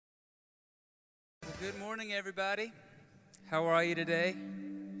Good morning, everybody. How are you today?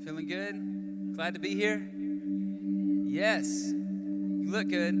 Feeling good? Glad to be here? Yes. You look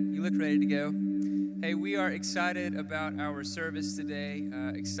good. You look ready to go. Hey, we are excited about our service today.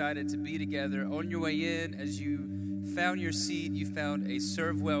 Excited to be together. On your way in, as you found your seat, you found a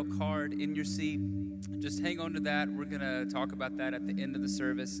Serve Well card in your seat. Just hang on to that. We're going to talk about that at the end of the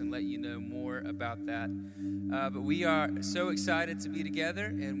service and let you know more about that. But we are so excited to be together,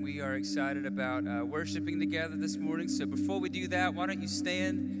 and we are excited about worshiping together this morning. So before we do that, why don't you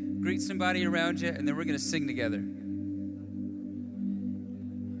stand, greet somebody around you, and then we're going to sing together.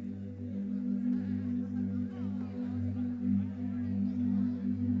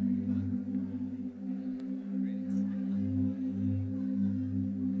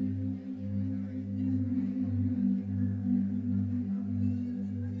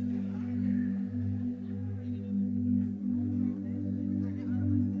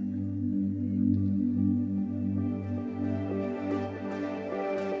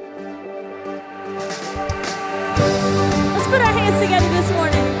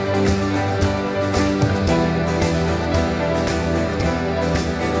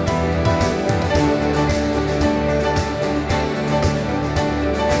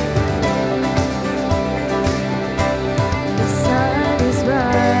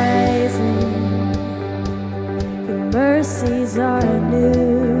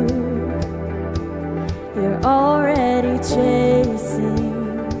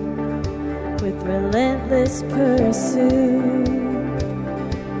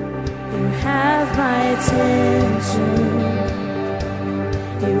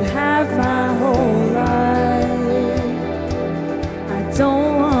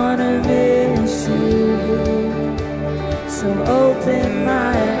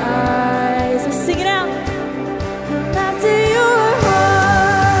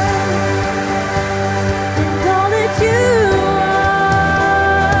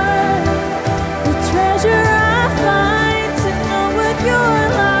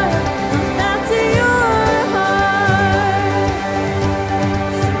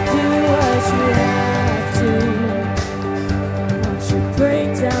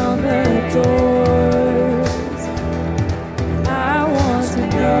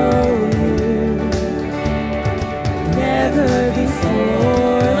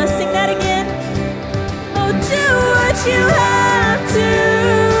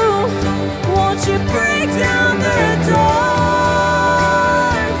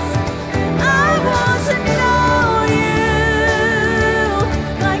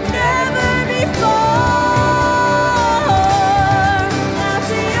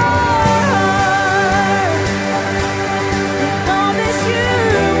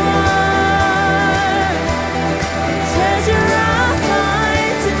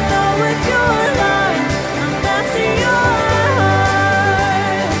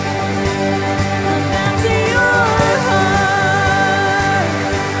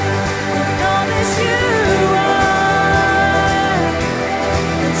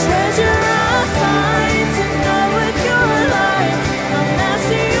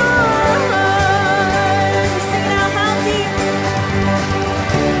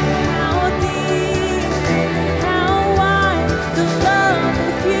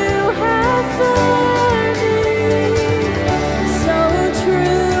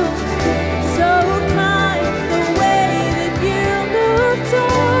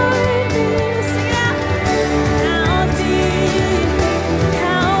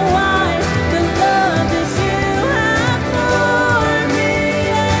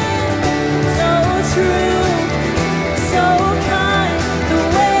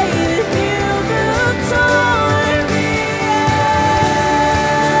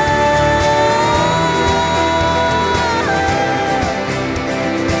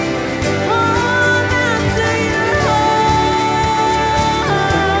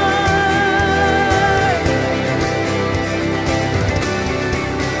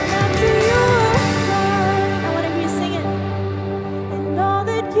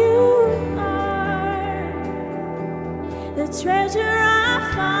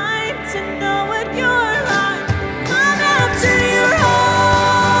 Know what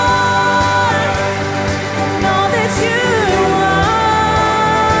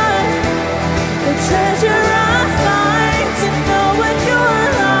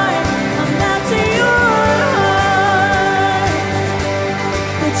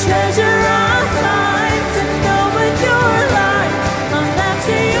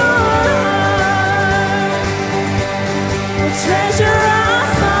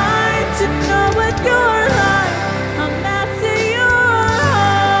you're like, I'm after your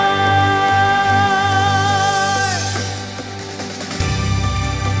heart.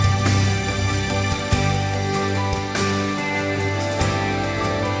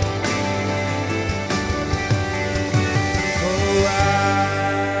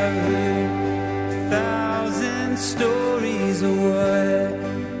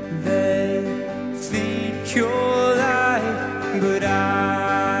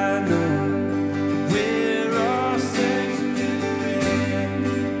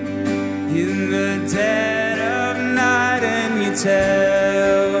 the dead of night and you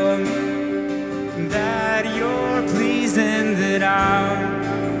tell me that you're pleased and that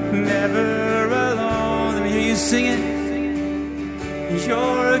I'm never alone. Let me hear you sing it.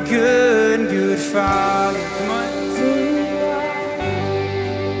 You're a good, good Father. Come on.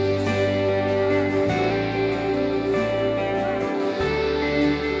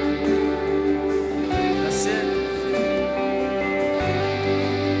 That's it.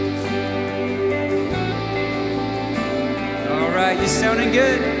 All right, you're sounding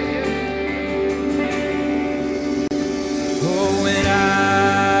good. Oh, when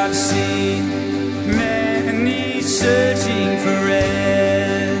I've seen many searching for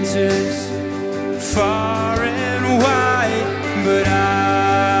answers far and wide, but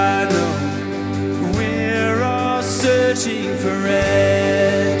I know we're all searching for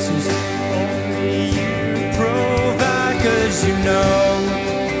answers. Only you provide, 'cause you know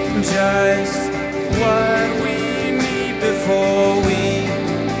just what we need before we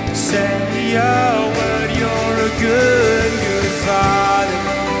say a word. You're a good, good Father.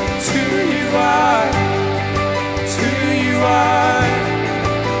 It's who you are. It's who you are.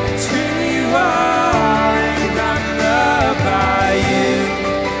 It's who you are. And I'm loved by you.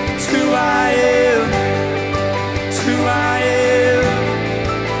 It's who I am. It's who I am.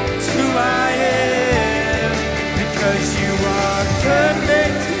 It's who I am. Because you are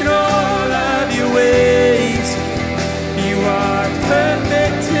perfect in all of your ways. You are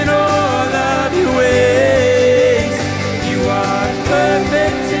perfect in all of your ways. You are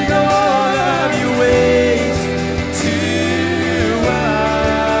perfect in all of your ways to us.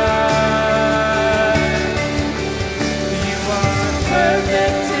 You are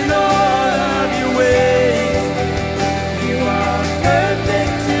perfect in all of your ways. You are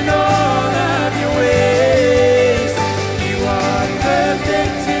perfect in all of your ways. You are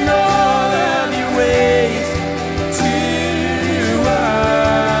perfect in all of your ways to us.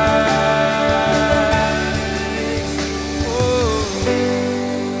 Oh.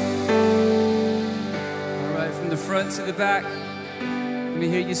 All right, from the front to the back, let me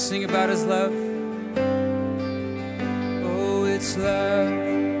hear you sing about His love. Oh, it's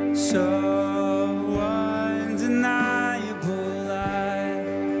love so undeniable.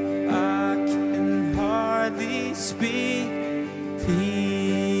 I can hardly speak.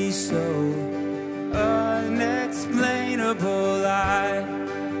 Peace so unexplainable. I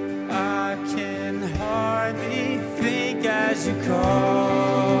can hardly think as you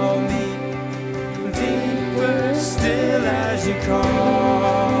call me. Deeper still as you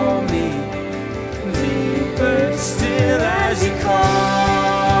call me. Deeper still as you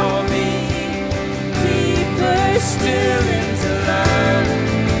call me. Deeper still into love.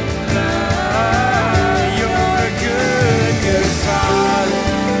 Love. You're a good, good Father.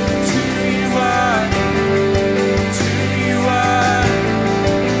 It's who you are. It's who you are.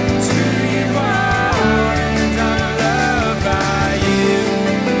 It's who you are. And I'm loved by you.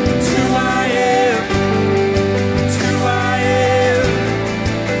 It's who I am. It's who I am.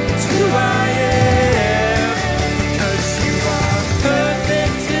 It's who I am. Because you are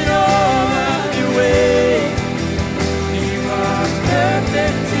perfect in all of your ways. You are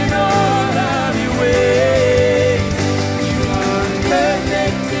perfect in all of your ways. You are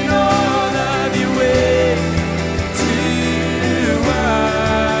perfect in all of your ways to us.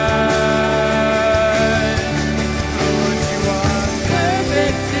 Lord, you are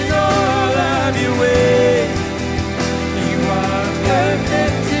perfect in all of your ways. You are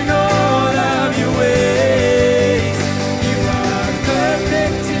perfect in all of your ways. You are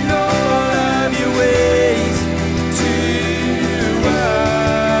perfect in all of your ways to us.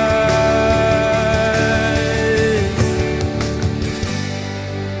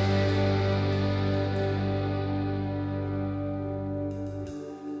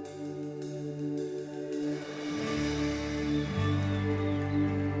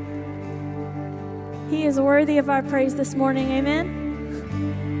 He is worthy of our praise this morning. Amen.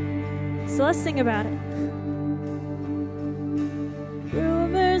 So let's sing about it.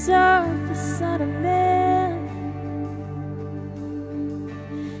 Rumors of the Son of Man,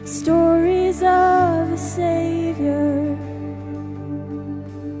 stories of a Savior,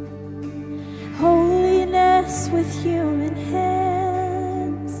 holiness with human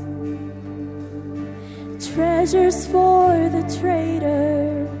hands, treasures for the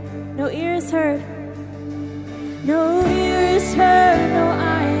traitor. No ears heard, no ears heard, no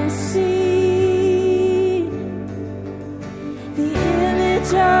eyes seen. The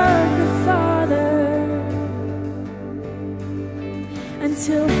image of the Father,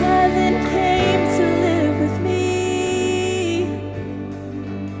 until heaven came to live with me.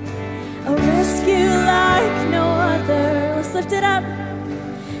 A lift it up.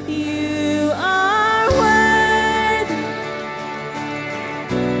 You are worthy.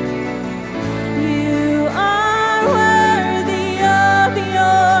 You are worthy of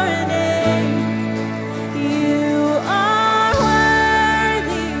your name. You are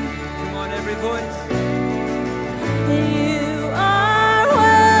worthy. Come on, every voice. You are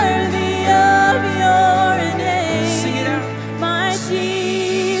worthy of your name. Sing it out. My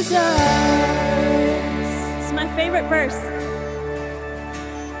Jesus. It's my favorite verse.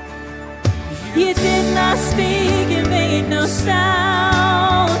 You did not speak, you made no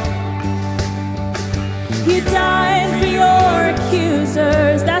sound. You died for your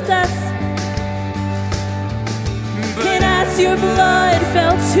accusers, that's us. And as your blood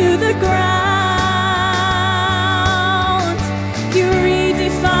fell to the ground, you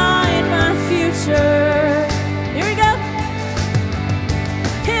redefined my future. Here we go.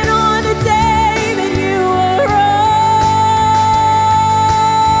 And on the day that you arose,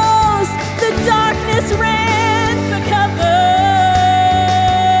 the darkness ran for cover.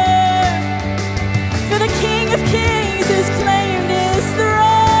 For the King of Kings has claimed his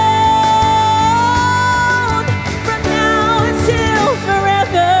throne from now until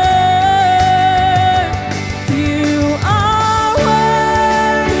forever. You are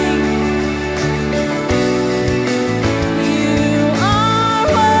worthy. You are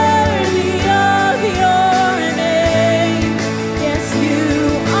worthy of your name. Yes, you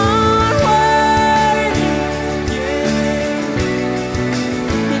are worthy.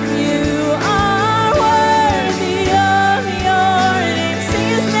 And you are worthy of your name. Sing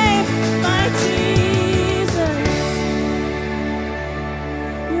his name, my Jesus.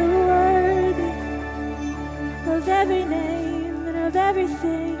 You're worthy of every name and of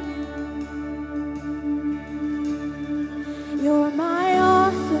everything. You're my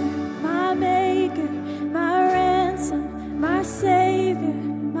author, my maker, my ransom, my savior,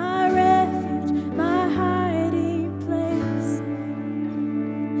 my refuge, my hiding place.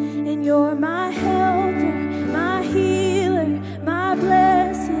 And you're my helper, my healer, my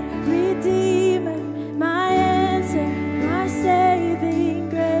blessed redeemer, my answer, my saving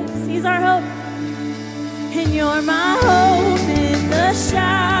grace. He's our hope. And you're my hope in the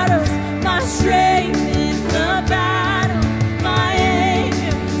shadows, my strength in the battle, my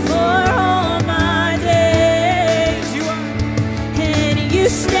anchor for all my days. You are. And you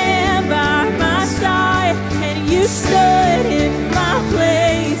stand by my side, and you stood in my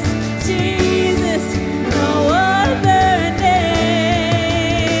place. Jesus, no other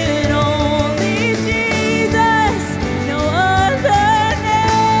name, only Jesus, no other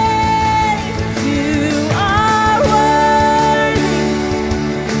name. You are worthy.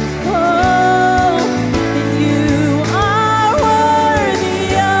 Oh, and you are worthy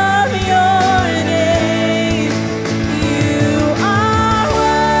of your name. You are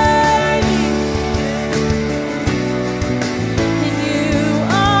worthy. And you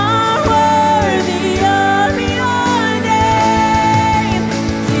are worthy of your name.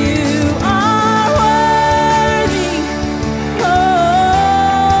 You are worthy.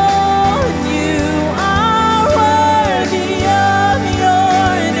 Oh, you are worthy of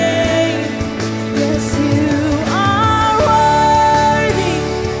your name. Yes, you are worthy.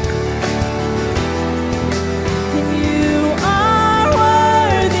 And you are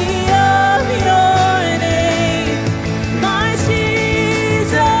worthy of your name, my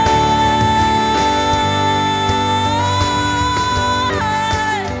Jesus.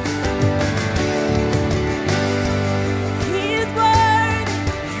 He is worthy.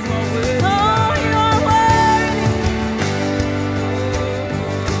 You are worthy. Oh, you are worthy.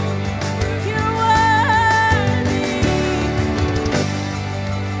 You're worthy.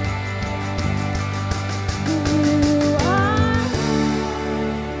 You are.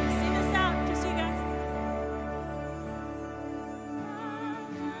 Sing this out, just you guys.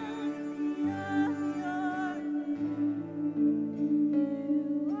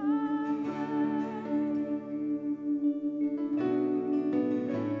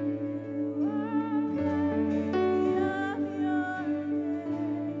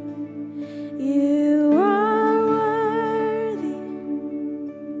 You are worthy.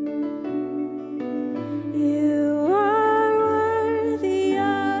 You are worthy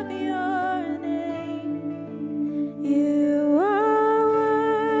of your name. You are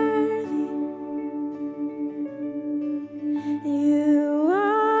worthy. You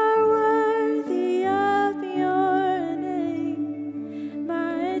are worthy of your name,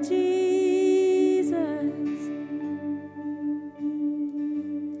 my Jesus.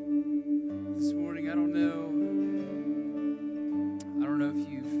 This morning, I don't know if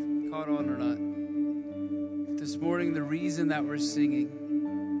you've caught on or not. The this morning, the reason that we're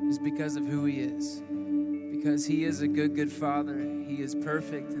singing is because of who He is. Because He is a good, good Father. He is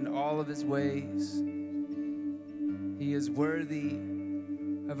perfect in all of His ways. He is worthy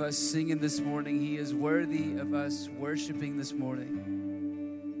of us singing this morning. He is worthy of us worshiping this morning.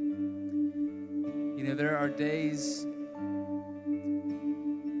 You know, there are days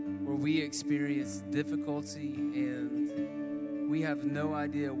where we experience difficulty and we have no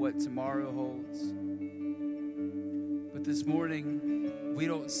idea what tomorrow holds. But this morning, we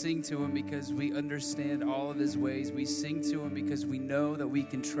don't sing to Him because we understand all of His ways. We sing to Him because we know that we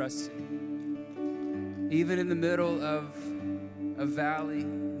can trust Him. Even in the middle of a valley,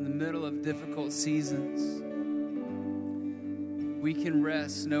 in the middle of difficult seasons, we can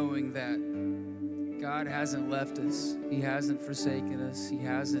rest knowing that God hasn't left us. He hasn't forsaken us. He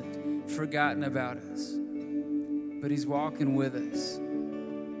hasn't forgotten about us. But He's walking with us.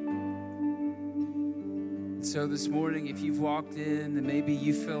 And so this morning, if you've walked in and maybe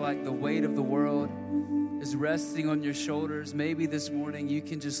you feel like the weight of the world is resting on your shoulders, maybe this morning you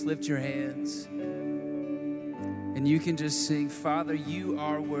can just lift your hands and you can just sing, Father, You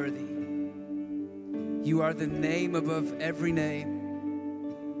are worthy. You are the name above every name.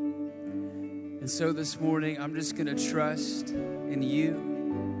 And so this morning, I'm just going to trust in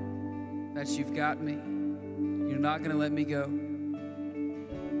You that You've got me. You're not going to let me go.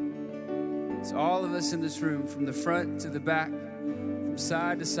 So all of us in this room, from the front to the back, from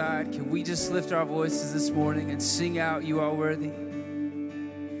side to side, can we just lift our voices this morning and sing out, You are worthy?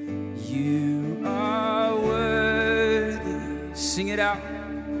 You are worthy. Sing it out.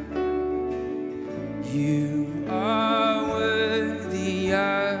 You are worthy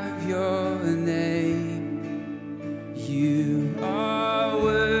of Your name. You are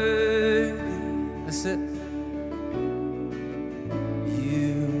worthy. That's it.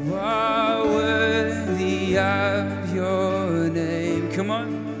 You are worthy of Your name. Come on.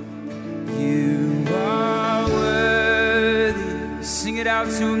 You are worthy. Sing it out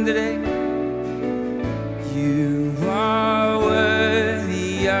to Him today. You are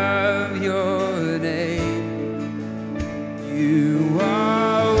worthy of Your name. You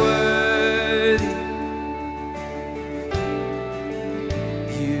are worthy.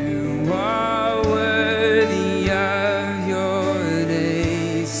 You are worthy of Your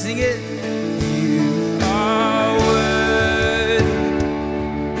name. Sing it. You are worthy.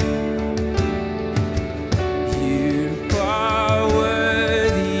 You are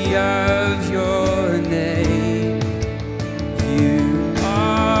worthy of Your name. You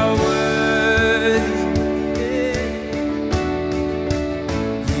are worthy.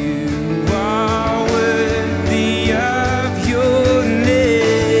 You are worthy of Your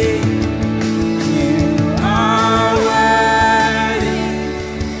name. You are worthy.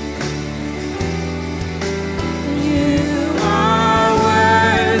 You are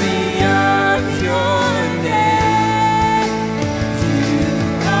worthy of Your name. You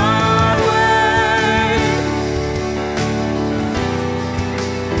are worthy.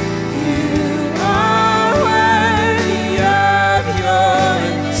 You are worthy of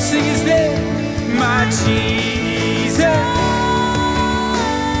Your. Sing His name, my Jesus.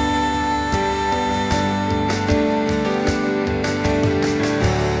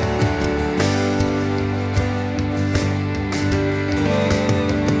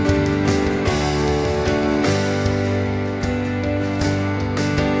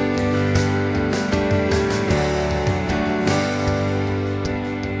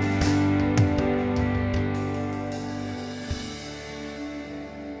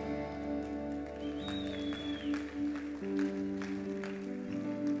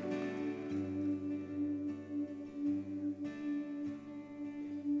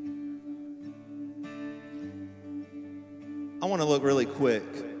 I want to look really quick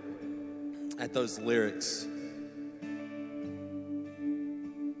at those lyrics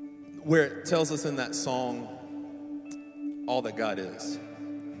where it tells us in that song all that God is.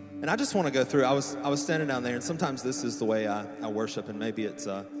 And I just want to go through. I was standing down there, and sometimes this is the way I worship, and maybe it's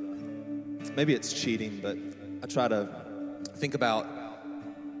cheating, but I try to think about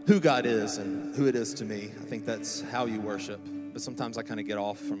who God is and who it is to me. I think that's how you worship. But sometimes I kind of get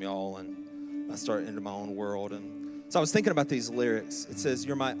off from y'all and I start into my own world. And so I was thinking about these lyrics. It says,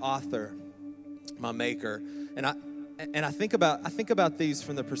 "You're my author, my maker," and I think about these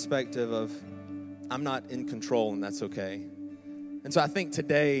from the perspective of I'm not in control, and that's okay. And so I think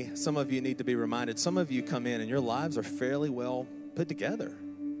today some of you need to be reminded. Some of you come in and your lives are fairly well put together,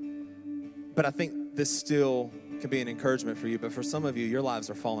 but I think this still can be an encouragement for you. But for some of you, your lives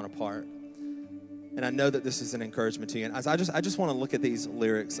are falling apart. And I know that this is an encouragement to you. And I just want to look at these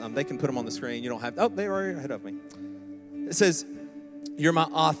lyrics. They can put them on the screen. You don't have, they're already ahead of me. It says, you're my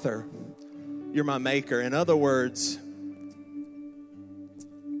author. You're my maker. In other words,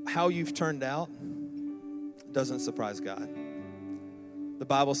 how you've turned out doesn't surprise God. The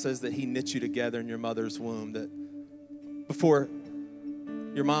Bible says that he knit you together in your mother's womb, that before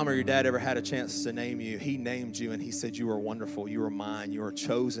your mom or your dad ever had a chance to name you, he named you and he said you are wonderful, you are mine, you are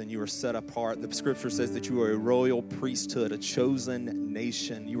chosen, you are set apart. The scripture says that you are a royal priesthood, a chosen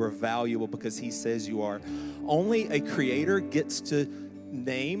nation. You are valuable because he says you are. Only a creator gets to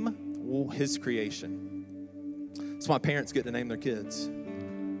name his creation. That's why parents get to name their kids.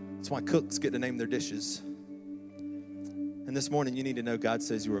 That's why cooks get to name their dishes. And this morning you need to know God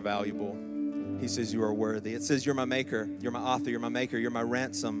says you are valuable. He says you are worthy. It says you're my maker, you're my author, you're my maker, you're my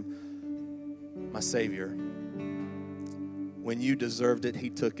ransom, my savior. When you deserved it, he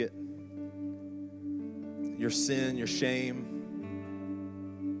took it. Your sin, your shame.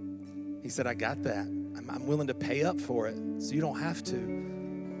 He said, I got that. I'm willing to pay up for it so you don't have to.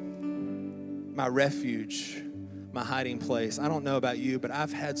 My refuge, my hiding place. I don't know about you, but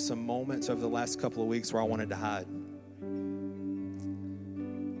I've had some moments over the last couple of weeks where I wanted to hide.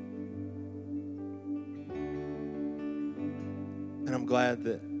 And I'm glad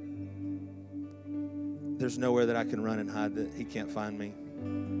that there's nowhere that I can run and hide that he can't find me.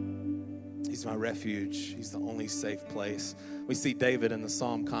 He's my refuge. He's the only safe place. We see David in the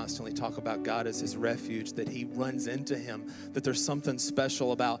Psalm constantly talk about God as his refuge, that he runs into him, that there's something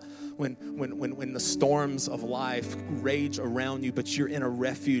special about when the storms of life rage around you, but you're in a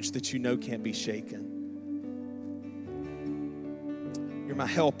refuge that you know can't be shaken. You're my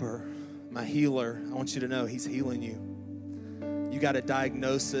helper, my healer. I want you to know he's healing you. You got a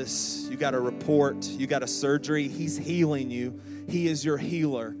diagnosis, you got a report, you got a surgery. He's healing you. He is your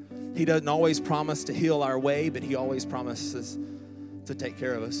healer. He doesn't always promise to heal our way, but he always promises to take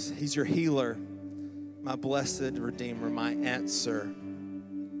care of us. He's your healer, my blessed Redeemer, my answer,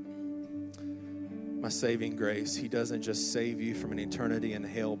 my saving grace. He doesn't just save you from an eternity in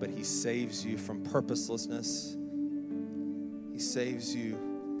hell, but he saves you from purposelessness. He saves you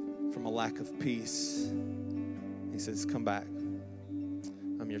from a lack of peace. He says, come back.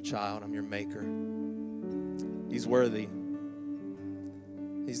 I'm your child. I'm your maker. He's worthy.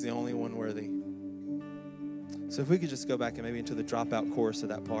 He's the only one worthy. So if we could just go back and maybe into the dropout chorus of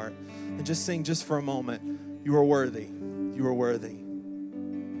that part and just sing just for a moment, you are worthy. You are worthy.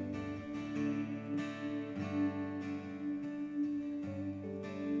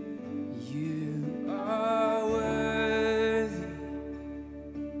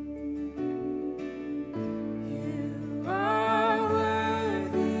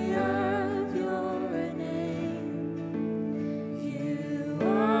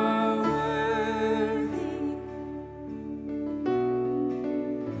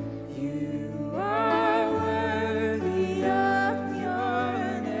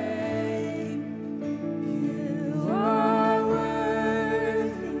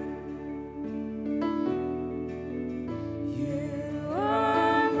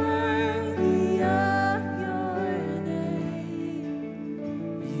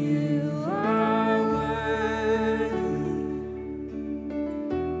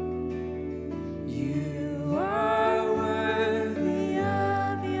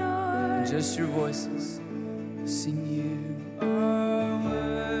 Just your voices, sing you are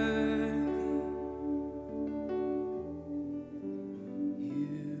worthy.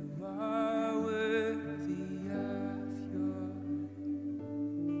 You are worthy of your.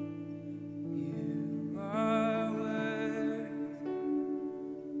 You are worthy.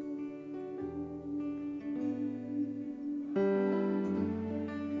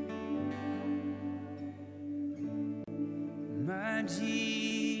 My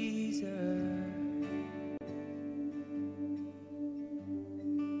Jesus.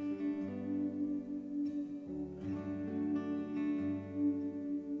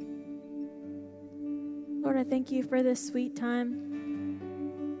 Lord, I thank you for this sweet time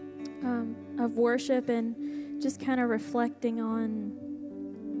of worship and just kind of reflecting on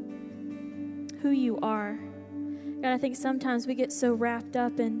who you are. God, I think sometimes we get so wrapped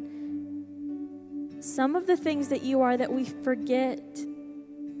up in some of the things that you are that we forget,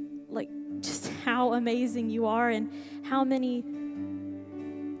 like just how amazing you are and how many,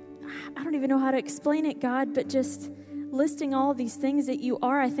 I don't even know how to explain it, God, but just listing all these things that you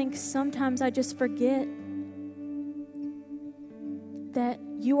are, I think sometimes I just forget that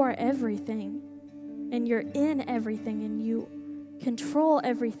you are everything and you're in everything and you control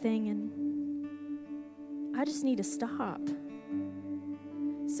everything, and I just need to stop.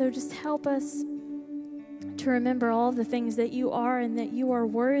 So just help us to remember all the things that you are and that you are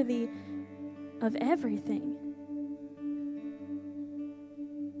worthy of everything.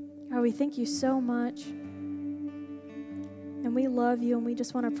 God, we thank you so much. And we love you, and we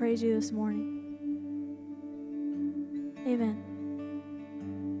just want to praise you this morning.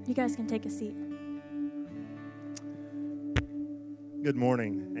 Amen. You guys can take a seat. Good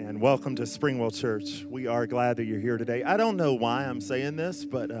morning and welcome to Springwell Church. We are glad that you're here today. I don't know why I'm saying this,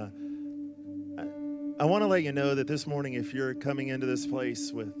 but I want to let you know that this morning, if you're coming into this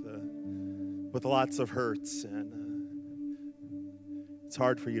place with lots of hurts and it's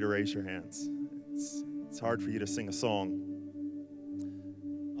hard for you to raise your hands, it's hard for you to sing a song,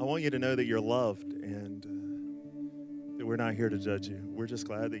 I want you to know that you're loved and that we're not here to judge you. We're just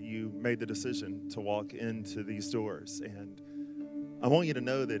glad that you made the decision to walk into these doors. And I want you to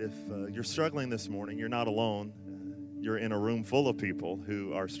know that if you're struggling this morning, you're not alone. You're in a room full of people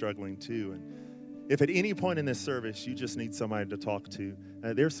who are struggling too. And if at any point in this service you just need somebody to talk to,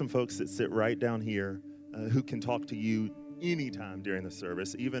 there's some folks that sit right down here who can talk to you anytime during the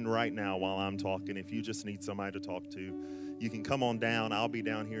service, even right now while I'm talking. If you just need somebody to talk to, you can come on down. I'll be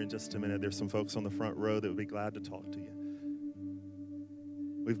down here in just a minute. There's some folks on the front row that would be glad to talk to you.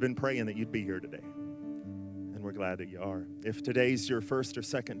 We've been praying that you'd be here today, and we're glad that you are. If today's your first or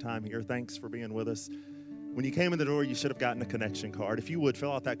second time here, thanks for being with us. When you came in the door, you should have gotten a connection card. If you would,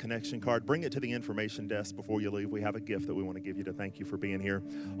 fill out that connection card. Bring it to the information desk before you leave. We have a gift that we want to give you to thank you for being here.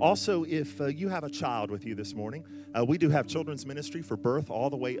 Also, if you have a child with you this morning, we do have children's ministry for birth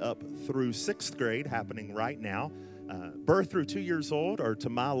all the way up through 6th grade happening right now. Birth through 2 years old, or to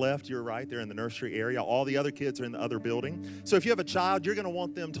my left, you're right, they're in the nursery area. All the other kids are in the other building. So if you have a child, you're going to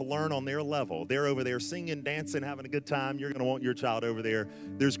want them to learn on their level. They're over there singing, dancing, having a good time. You're going to want your child over there.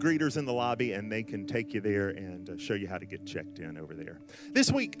 There's greeters in the lobby, and they can take you there and show you how to get checked in over there.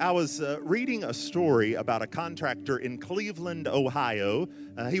 This week, I was reading a story about a contractor in Cleveland, Ohio.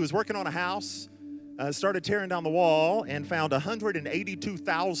 He was working on a house, started tearing down the wall, and found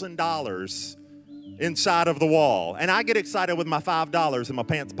 $182,000 inside of the wall. And I get excited with my $5 in my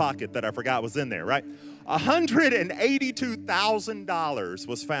pants pocket that I forgot was in there, right? $182,000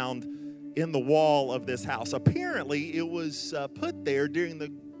 was found in the wall of this house. Apparently, it was put there during the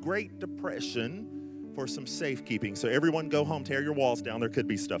Great Depression for some safekeeping. So everyone go home, tear your walls down. There could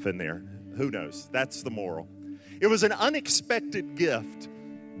be stuff in there. Who knows? That's the moral. It was an unexpected gift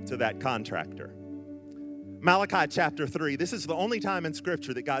to that contractor. Malachi chapter 3, this is the only time in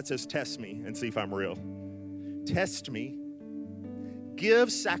Scripture that God says, test me and see if I'm real. Test me, give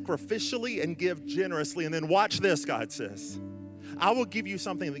sacrificially and give generously, and then watch this, God says. I will give you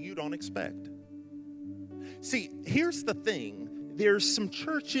something that you don't expect. See, here's the thing. There's some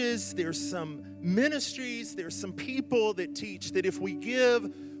churches, there's some ministries, there's some people that teach that if we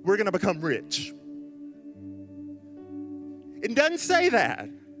give, we're going to become rich. It doesn't say that.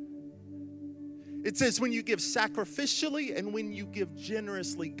 It says when you give sacrificially and when you give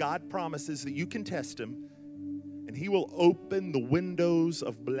generously, God promises that you can test him and he will open the windows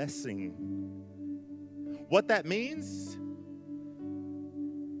of blessing. What that means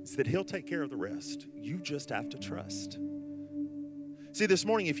is that he'll take care of the rest. You just have to trust. See, this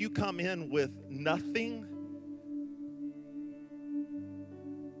morning, if you come in with nothing,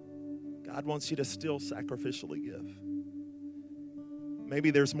 God wants you to still sacrificially give.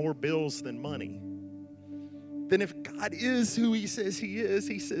 Maybe there's more bills than money. Then if God is who he says he is,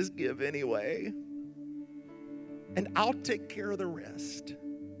 he says, give anyway. And I'll take care of the rest.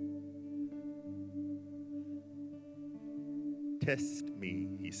 Test me,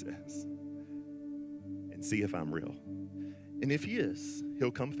 he says, and see if I'm real. And if he is,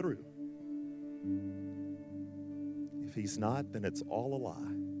 he'll come through. If he's not, then it's all a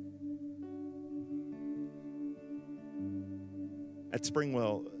lie. At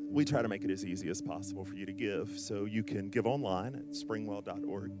Springwell, we try to make it as easy as possible for you to give. So you can give online at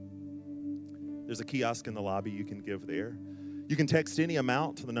springwell.org. There's a kiosk in the lobby. You can give there. You can text any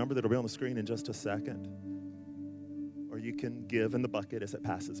amount to the number that will be on the screen in just a second. Or you can give in the bucket as it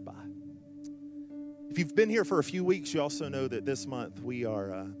passes by. If you've been here for a few weeks, you also know that this month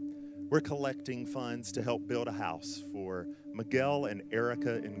we're collecting funds to help build a house for Miguel and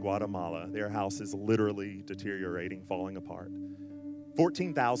Erica in Guatemala. Their house is literally deteriorating, falling apart.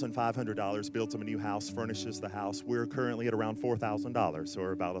 $14,500 builds them a new house, furnishes the house. We're currently at around $4,000, so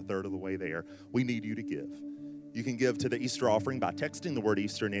we're about a third of the way there. We need you to give. You can give to the Easter offering by texting the word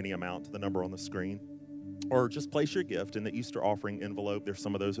Easter in any amount to the number on the screen, or just place your gift in the Easter offering envelope. There's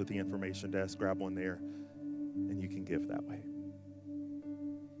some of those at the information desk. Grab one there, and you can give that way.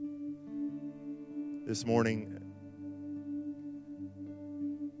 This morning,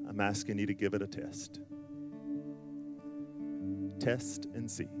 I'm asking you to give it a test. test and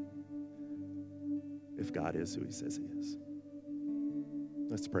see if God is who he says he is.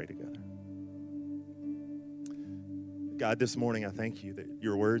 Let's pray together. God, this morning I thank you that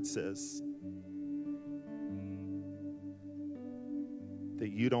your word says that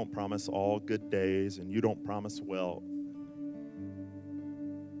you don't promise all good days and you don't promise wealth.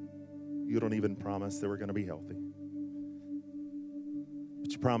 You don't even promise that we're going to be healthy.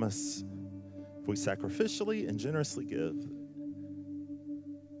 But you promise if we sacrificially and generously give,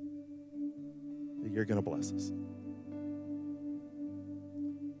 that you're going to bless us.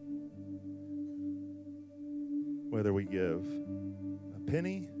 Whether we give a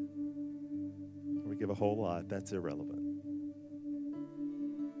penny or we give a whole lot, that's irrelevant.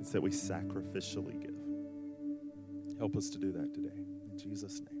 It's that we sacrificially give. Help us to do that today. In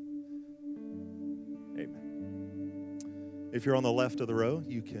Jesus' name, amen. If you're on the left of the row,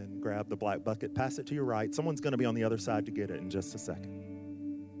 you can grab the black bucket, pass it to your right. Someone's going to be on the other side to get it in just a second.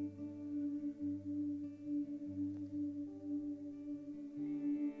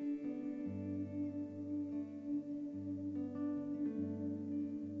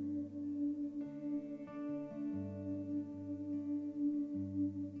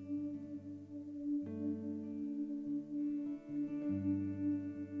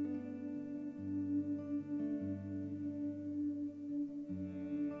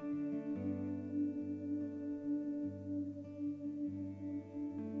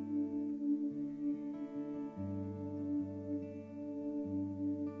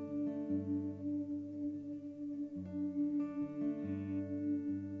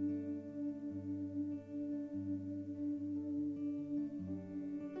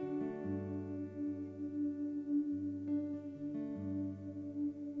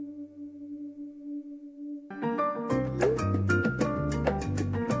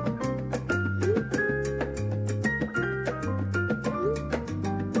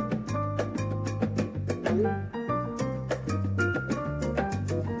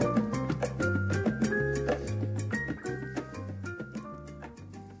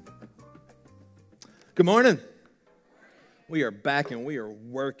 Good morning. We are back and we are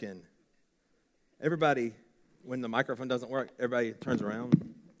working. Everybody, when the microphone doesn't work, everybody turns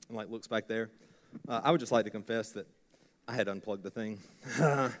around and looks back there. I would just like to confess that I had unplugged the thing.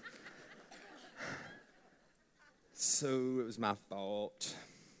 So it was my fault.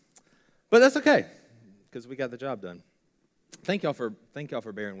 But that's okay, because we got the job done. Thank y'all for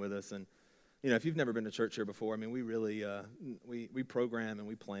bearing with us. And if you've never been to church here before, we really we program and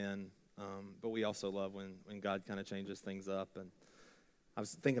we plan. But we also love when God kind of changes things up. And I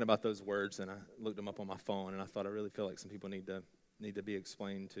was thinking about those words, and I looked them up on my phone, and I thought I really feel like some people need to be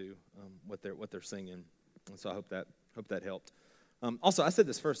explained to what they're singing. And so I hope that helped. Also, I said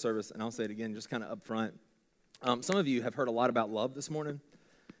this first service, and I'll say it again, just kind of up front. Some of you have heard a lot about love this morning,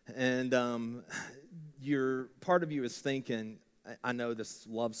 and part of you is thinking, I know this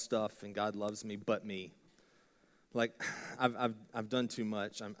love stuff, and God loves me, but me. Like, I've done too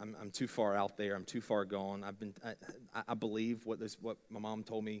much. I'm too far out there. I'm too far gone. I believe what my mom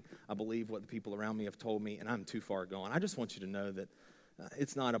told me. I believe what the people around me have told me, and I'm too far gone. I just want you to know that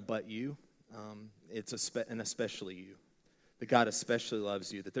it's not a but you. It's an especially you. That God especially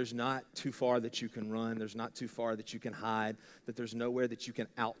loves you. That there's not too far that you can run. There's not too far that you can hide. That there's nowhere that you can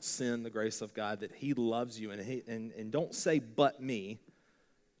out-sin the grace of God. That He loves you, and don't say but me.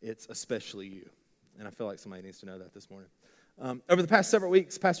 It's especially you. And I feel like somebody needs to know that this morning. Over the past several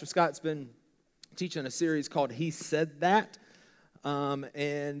weeks, Pastor Scott's been teaching a series called He Said That.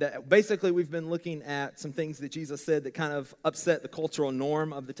 And basically, we've been looking at some things that Jesus said that kind of upset the cultural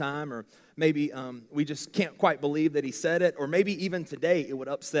norm of the time. Or maybe we just can't quite believe that He said it. Or maybe even today, it would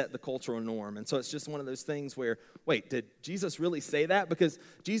upset the cultural norm. And so it's just one of those things where, wait, did Jesus really say that? Because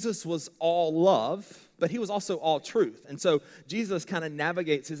Jesus was all love, but He was also all truth. And so Jesus kind of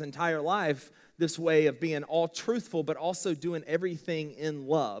navigates His entire life this way of being all truthful, but also doing everything in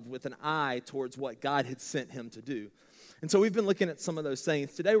love with an eye towards what God had sent Him to do. And so we've been looking at some of those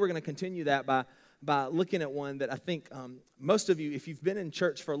sayings. Today we're going to continue that by looking at one that I think most of you, if you've been in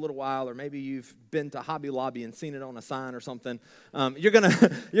church for a little while, or maybe you've been to Hobby Lobby and seen it on a sign or something, you're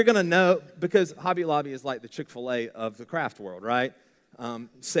gonna know, because Hobby Lobby is like the Chick-fil-A of the craft world, right?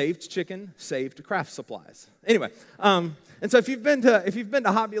 Saved chicken, saved craft supplies. Anyway, and so if you've been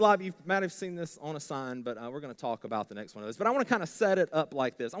to Hobby Lobby, you might have seen this on a sign, but we're going to talk about the next one of those. But I want to kind of set it up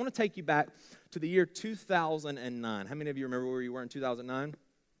like this. I want to take you back to the year 2009. How many of you remember where you were in 2009?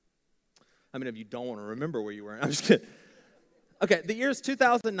 How many of you don't want to remember where you were? I'm just kidding. Okay, the year's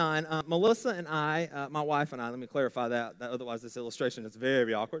 2009. Melissa and I, my wife and I, let me clarify that otherwise this illustration is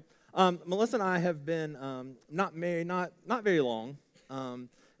very awkward. Melissa and I have been not married, not very long,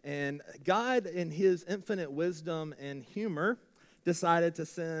 and God, in His infinite wisdom and humor, decided to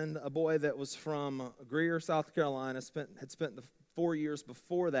send a boy that was from Greer, South Carolina, had spent the 4 years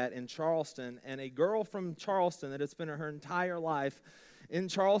before that in Charleston, and a girl from Charleston that had spent her entire life in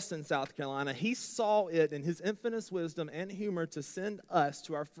Charleston, South Carolina. He saw it in His infinite wisdom and humor to send us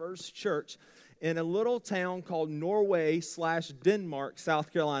to our first church in a little town called Norway/Denmark,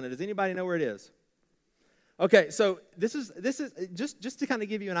 South Carolina. Does anybody know where it is? Okay, so this is just to kind of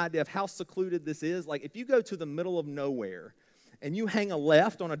give you an idea of how secluded this is. Like if you go to the middle of nowhere and you hang a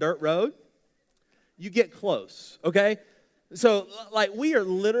left on a dirt road, you get close, okay? So like we are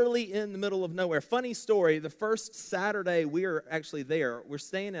literally in the middle of nowhere. Funny story, the first Saturday we are actually there, we're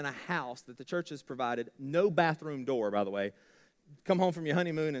staying in a house that the church has provided, no bathroom door, by the way. Come home from your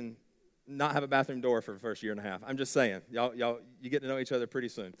honeymoon and not have a bathroom door for the first year and a half. I'm just saying, y'all, you get to know each other pretty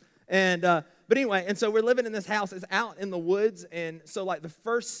soon. And but anyway, and so we're living in this house. It's out in the woods, and so like the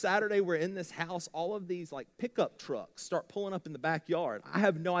first Saturday we're in this house, all of these like pickup trucks start pulling up in the backyard. I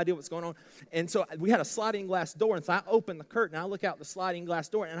have no idea what's going on, and so we had a sliding glass door, and so I open the curtain, I look out the sliding glass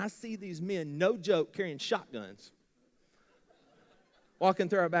door, and I see these men, no joke, carrying shotguns, walking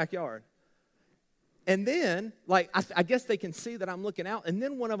through our backyard. And then, like, I guess they can see that I'm looking out, and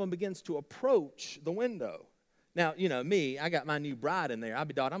then one of them begins to approach the window. Now, you know me, I got my new bride in there. I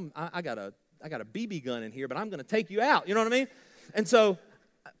got a BB gun in here, but I'm going to take you out. You know what I mean? And so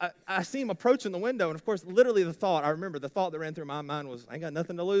I see him approaching the window, and of course, literally I remember the thought that ran through my mind was, I ain't got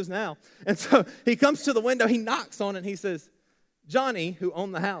nothing to lose now. And so he comes to the window, he knocks on it, and he says, Johnny, who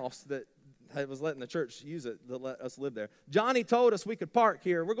owned the house that was letting the church use it, to let us live there, Johnny told us we could park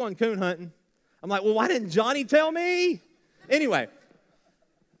here. We're going coon hunting. I'm like, well, why didn't Johnny tell me? Anyway.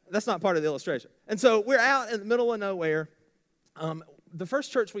 That's not part of the illustration. And so we're out in the middle of nowhere. The first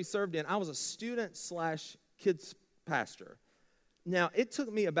church we served in, I was a student/kids pastor. Now, it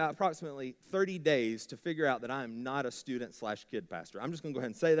took me about approximately 30 days to figure out that I am not a student/kid pastor. I'm just going to go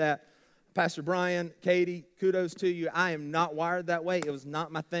ahead and say that. Pastor Brian, Katie, kudos to you. I am not wired that way. It was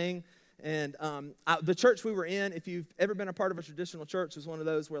not my thing. And the church we were in, if you've ever been a part of a traditional church, was one of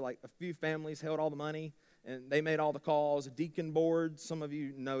those where like a few families held all the money. And they made all the calls, deacon board. Some of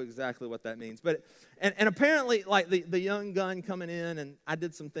you know exactly what that means. But and apparently, like the young gun coming in, and I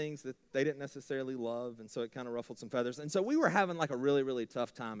did some things that they didn't necessarily love, and so it kind of ruffled some feathers. And so we were having like a really, really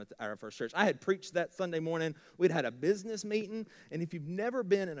tough time at our first church. I had preached that Sunday morning. We'd had a business meeting, and if you've never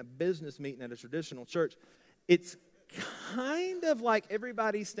been in a business meeting at a traditional church, it's kind of like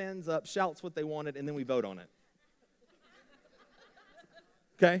everybody stands up, shouts what they wanted, and then we vote on it.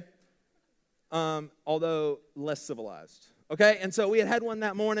 Okay? Although less civilized. Okay, and so we had one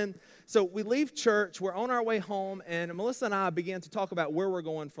that morning. So we leave church, we're on our way home, and Melissa and I began to talk about where we're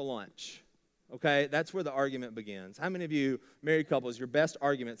going for lunch. Okay, that's where the argument begins. How many of you married couples, your best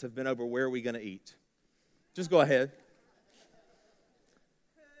arguments have been over where are we going to eat? Just go ahead.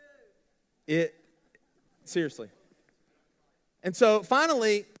 Seriously. And so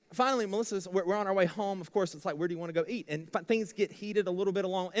finally, Melissa's, we're on our way home. Of course, it's like, where do you want to go eat? And things get heated a little bit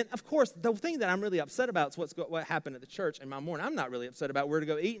along. And of course, the thing that I'm really upset about is what happened at the church in my morning. I'm not really upset about where to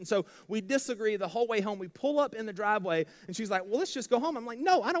go eat. And so we disagree the whole way home. We pull up in the driveway, and she's like, well, let's just go home. I'm like,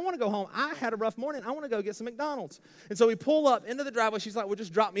 no, I don't want to go home. I had a rough morning. I want to go get some McDonald's. And so we pull up into the driveway. She's like, well,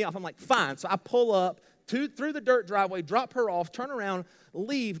 just drop me off. I'm like, fine. So I pull up through the dirt driveway, drop her off, turn around,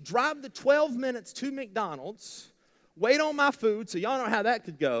 leave, drive the 12 minutes to McDonald's, wait on my food, so y'all know how that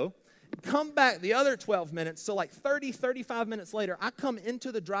could go. Come back the other 12 minutes, so like 30, 35 minutes later, I come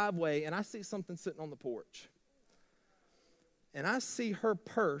into the driveway and I see something sitting on the porch. And I see her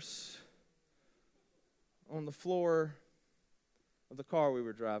purse on the floor of the car we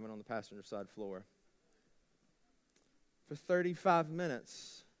were driving, on the passenger side floor. For 35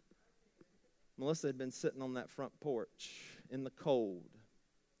 minutes, Melissa had been sitting on that front porch in the cold.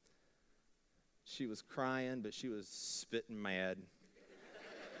 She was crying, but she was spitting mad.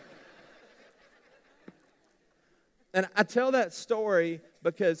 And I tell that story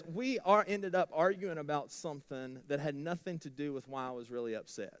because we ended up arguing about something that had nothing to do with why I was really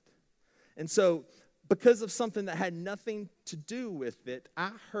upset. And so, because of something that had nothing to do with it,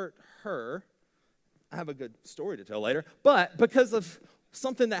 I hurt her. I have a good story to tell later. But because of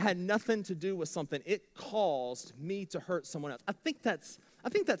something that had nothing to do with something, it caused me to hurt someone else. I think that's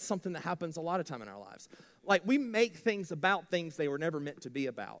something that happens a lot of time in our lives. Like, we make things about things they were never meant to be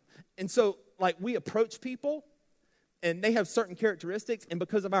about. And so, like, we approach people, and they have certain characteristics, and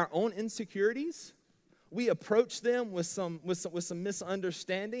because of our own insecurities, we approach them with some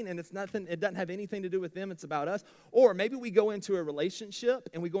misunderstanding, and it's nothing. It doesn't have anything to do with them. It's about us. Or maybe we go into a relationship,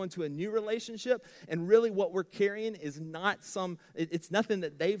 and we go into a new relationship, and really what we're carrying is not it's nothing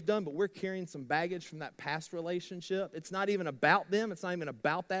that they've done, but we're carrying some baggage from that past relationship. It's not even about them. It's not even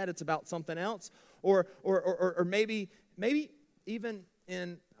about that. It's about something else. Or maybe even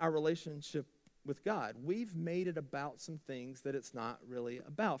in our relationship with God, we've made it about some things that it's not really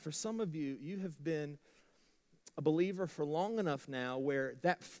about. For some of you, you have been a believer for long enough now where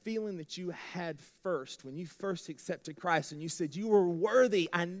that feeling that you had first, when you first accepted Christ and you said, you were worthy,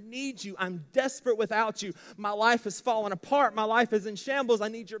 I need you, I'm desperate without you, my life has fallen apart, my life is in shambles, I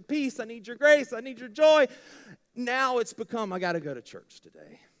need your peace, I need your grace, I need your joy. Now it's become, I got to go to church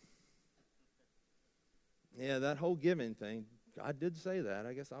today. Yeah, that whole giving thing, God did say that.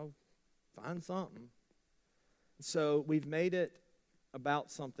 I guess I'll find something. So we've made it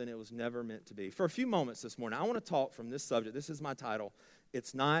about something it was never meant to be. For a few moments this morning, I want to talk from this subject. This is my title.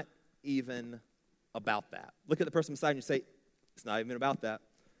 It's not even about that. Look at the person beside you and say, it's not even about that.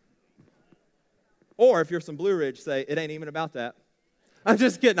 Or if you're from Blue Ridge, say, it ain't even about that. I'm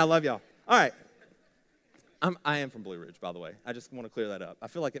just kidding. I love y'all. All right. I am from Blue Ridge, by the way. I just want to clear that up. I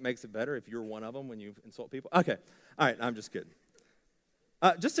feel like it makes it better if you're one of them when you insult people. Okay. All right. I'm just kidding.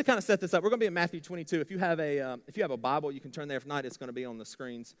 Just to kind of set this up, we're going to be in Matthew 22. If you have a Bible, you can turn there. If not, it's going to be on the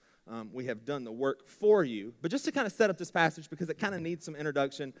screens. We have done the work for you. But just to kind of set up this passage, because it kind of needs some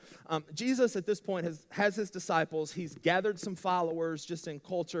introduction, Jesus at this point has his disciples. He's gathered some followers just in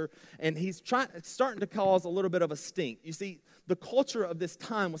culture, and he's starting to cause a little bit of a stink. You see, the culture of this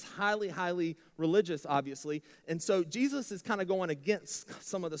time was highly, highly religious, obviously. And so Jesus is kind of going against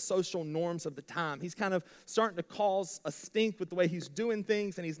some of the social norms of the time. He's kind of starting to cause a stink with the way he's doing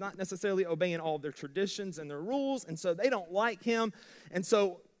things, and he's not necessarily obeying all their traditions and their rules. And so they don't like him. And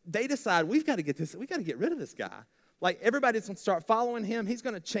so they decide, we got to get rid of this guy. Like, everybody's going to start following him. He's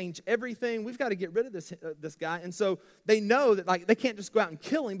going to change everything. We've got to get rid of this guy. And so they know that, like, they can't just go out and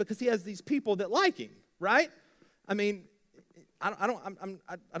kill him because he has these people that like him, right? I mean, I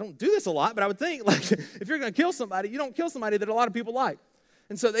don't do this a lot, but I would think, like, if you're going to kill somebody, you don't kill somebody that a lot of people like.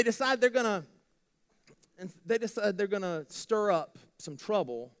 And so they decide they're going to stir up some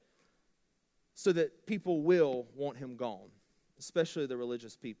trouble so that people will want him gone, especially the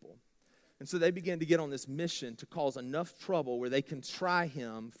religious people. And so they begin to get on this mission to cause enough trouble where they can try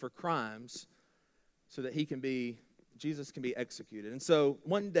him for crimes so that Jesus can be executed. And so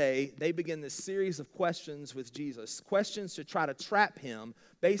one day, they begin this series of questions with Jesus, questions to try to trap him,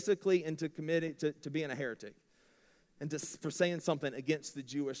 basically into committing to being a heretic and for saying something against the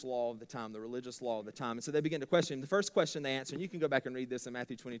Jewish law of the time, the religious law of the time. And so they begin to question him. The first question they answer, and you can go back and read this in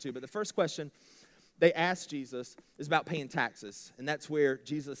Matthew 22, but the first question they ask Jesus is about paying taxes. And that's where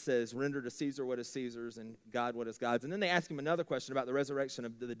Jesus says, render to Caesar what is Caesar's and God what is God's. And then they ask him another question about the resurrection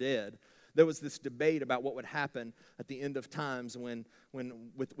of the dead. There was this debate about what would happen at the end of times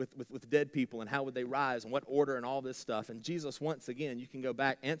with dead people and how would they rise and what order and all this stuff. And Jesus, once again, you can go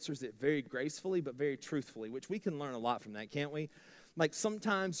back, answers it very gracefully but very truthfully, which we can learn a lot from that, can't we? Like,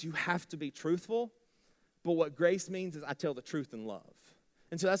 sometimes you have to be truthful, but what grace means is I tell the truth in love.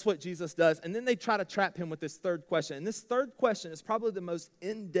 And so that's what Jesus does. And then they try to trap him with this third question. And this third question is probably the most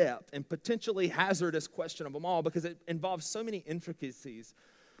in-depth and potentially hazardous question of them all because it involves so many intricacies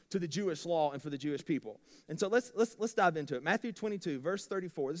to the Jewish law and for the Jewish people. And so let's dive into it. Matthew 22, verse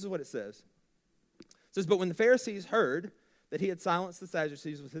 34, this is what it says. It says, but when the Pharisees heard that he had silenced the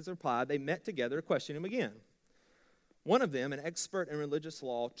Sadducees with his reply, they met together to question him again. One of them, an expert in religious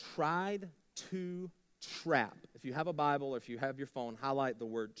law, tried to trap. If you have a Bible or if you have your phone, highlight the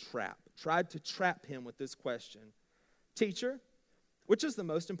word trap. Tried to trap him with this question. Teacher, which is the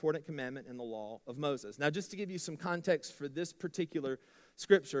most important commandment in the law of Moses? Now, just to give you some context for this particular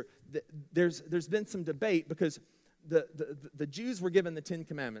scripture, there's been some debate because the Jews were given the 10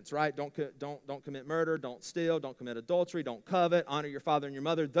 commandments, right? Don't commit murder, don't steal, don't commit adultery, don't covet, honor your father and your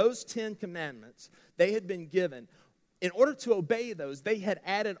mother. Those 10 commandments, they had been given. In order to obey those, they had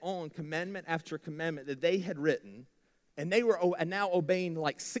added on commandment after commandment that they had written, and they were now obeying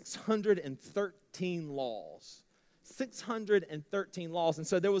like 613 laws. 613 laws. And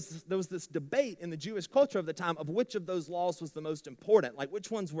so there was this debate in the Jewish culture of the time of which of those laws was the most important, like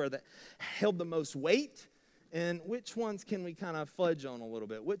which ones held the most weight, and which ones can we kind of fudge on a little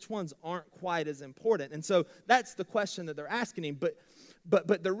bit, which ones aren't quite as important. And so that's the question that they're asking him,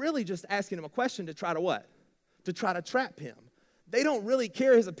 but they're really just asking him a question to try to what? To try to trap him. They don't really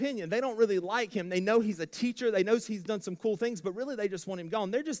care his opinion. They don't really like him. They know he's a teacher. They know he's done some cool things, but really they just want him gone.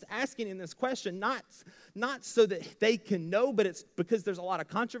 They're just asking him this question, not so that they can know, but it's because there's a lot of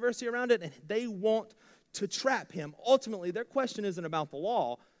controversy around it, and they want to trap him. Ultimately, their question isn't about the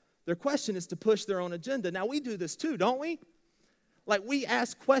law. Their question is to push their own agenda. Now, we do this too, don't we? Like, we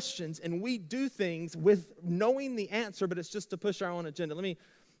ask questions and we do things with knowing the answer, but it's just to push our own agenda. Let me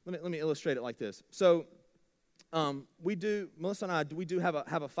illustrate it like this. So, Melissa and I, we do have a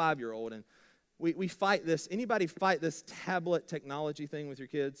 5-year-old, and we fight this. Anybody fight this tablet technology thing with your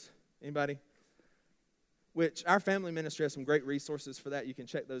kids? Anybody? Which our family ministry has some great resources for that. You can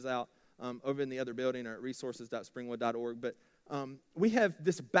check those out over in the other building or at resources.springwood.org. But we have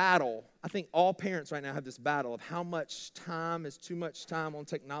this battle. I think all parents right now have this battle of how much time is too much time on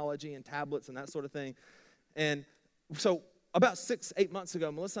technology and tablets and that sort of thing. And so about 6-8 months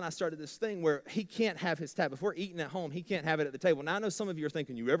ago, Melissa and I started this thing where he can't have his tablet. If we're eating at home, he can't have it at the table. Now, I know some of you are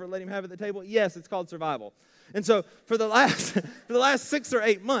thinking, you ever let him have it at the table? Yes, it's called survival. And so for the last 6 or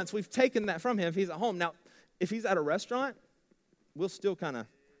 8 months, we've taken that from him if he's at home. Now, if he's at a restaurant, we'll still kind of,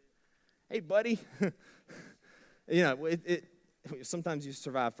 hey, buddy. Sometimes you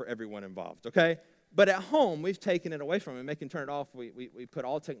survive for everyone involved, okay? But at home, we've taken it away from him, make him turn it off. We put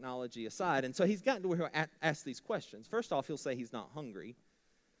all technology aside. And so he's gotten to where he'll ask these questions. First off, he'll say he's not hungry.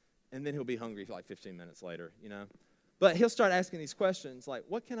 And then he'll be hungry for like 15 minutes later, But he'll start asking these questions like,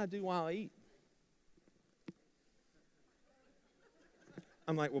 what can I do while I eat?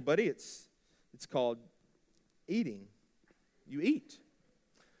 I'm like, well, buddy, it's called eating. You eat.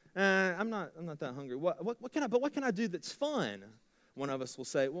 I'm not that hungry. What can I do that's fun? One of us will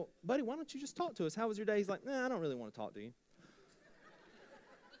say, well, buddy, why don't you just talk to us? How was your day? He's like, nah, I don't really want to talk to you.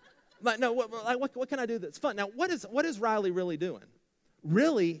 Like, no, what can I do that's fun? Now, what is Riley really doing?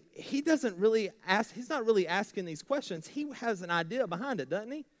 Really, he's not really asking these questions. He has an idea behind it,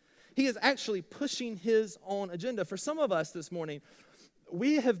 doesn't he? He is actually pushing his own agenda. For some of us this morning,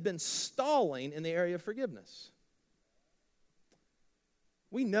 we have been stalling in the area of forgiveness.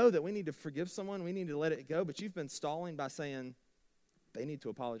 We know that we need to forgive someone, we need to let it go, but you've been stalling by saying, they need to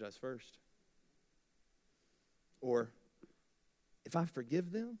apologize first. Or, if I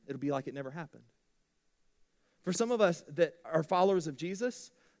forgive them, it'll be like it never happened. For some of us that are followers of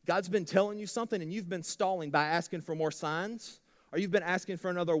Jesus, God's been telling you something and you've been stalling by asking for more signs, or you've been asking for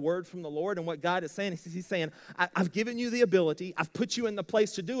another word from the Lord, and what God is saying is he's saying, I've given you the ability, I've put you in the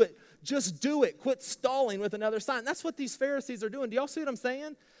place to do it, just do it. Quit stalling with another sign. That's what these Pharisees are doing. Do y'all see what I'm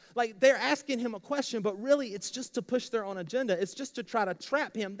saying? Like, they're asking him a question, but really it's just to push their own agenda. It's just to try to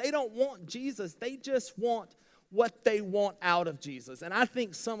trap him. They don't want Jesus. They just want what they want out of Jesus. And I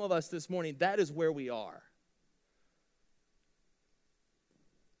think some of us this morning, that is where we are.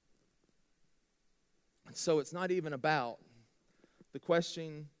 And so it's not even about the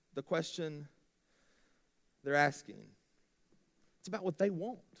question they're asking. It's about what they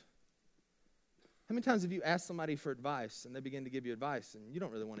want. How many times have you asked somebody for advice and they begin to give you advice and you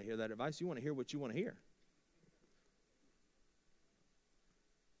don't really want to hear that advice? You want to hear what you want to hear.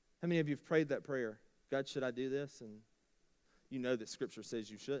 How many of you have prayed that prayer? God, should I do this? And you know that Scripture says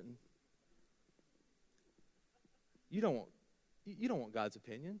you shouldn't. You don't want God's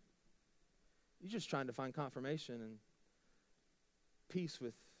opinion. You're just trying to find confirmation and peace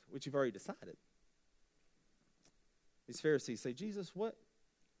with what you've already decided. These Pharisees say, Jesus, what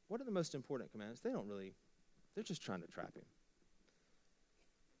are the most important commandments? They're just trying to trap him.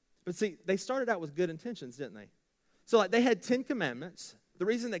 But see, they started out with good intentions, didn't they? So like they had 10 commandments. The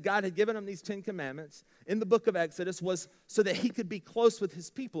reason that God had given them these 10 commandments in the book of Exodus was so that he could be close with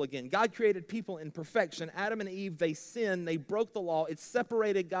his people again. God created people in perfection. Adam and Eve, they sinned. They broke the law. It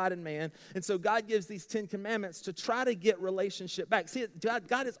separated God and man. And so God gives these 10 commandments to try to get relationship back. See, God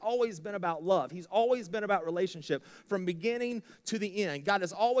has always been about love. He's always been about relationship from beginning to the end. God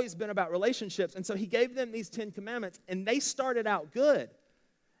has always been about relationships. And so he gave them these 10 commandments, and they started out good.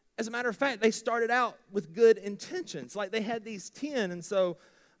 As a matter of fact, they started out with good intentions. Like they had these 10, and so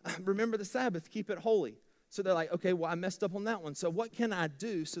remember the Sabbath, keep it holy. So they're like, okay, well, I messed up on that one. So what can I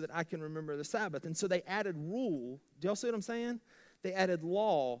do so that I can remember the Sabbath? And so they added rule. Do y'all see what I'm saying? They added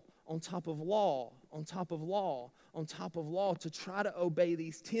law on top of law, on top of law, on top of law to try to obey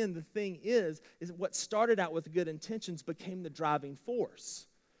these 10. The thing is what started out with good intentions became the driving force.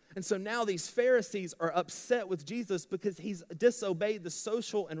 And so now these Pharisees are upset with Jesus because he's disobeyed the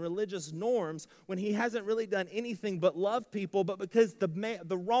social and religious norms when he hasn't really done anything but love people, but because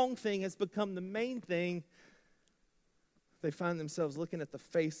the wrong thing has become the main thing, they find themselves looking at the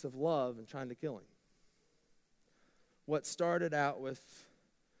face of love and trying to kill him. What started out with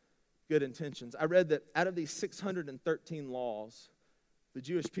good intentions. I read that out of these 613 laws the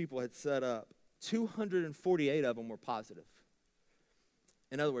Jewish people had set up, 248 of them were positive.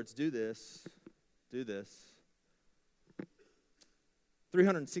 In other words, do this.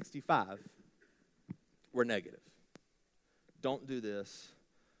 365 we're negative. Don't do this.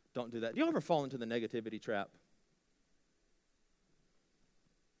 Don't do that. Do you ever fall into the negativity trap?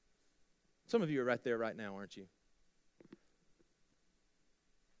 Some of you are right there right now, aren't you?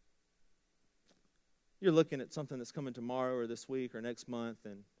 You're looking at something that's coming tomorrow or this week or next month,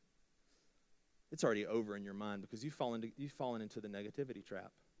 and it's already over in your mind because you've fallen into the negativity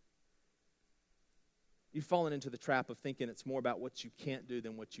trap. You've fallen into the trap of thinking it's more about what you can't do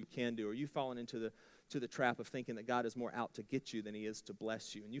than what you can do. Or you've fallen into the trap of thinking that God is more out to get you than he is to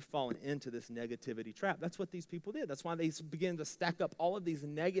bless you. And you've fallen into this negativity trap. That's what these people did. That's why they began to stack up all of these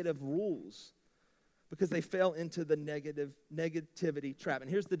negative rules, because they fell into the negativity trap. And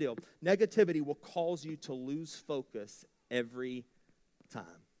here's the deal. Negativity will cause you to lose focus every time.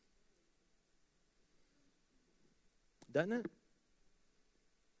 Doesn't it?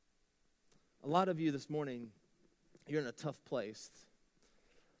 A lot of you this morning, you're in a tough place,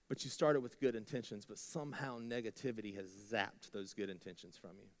 but you started with good intentions, but somehow negativity has zapped those good intentions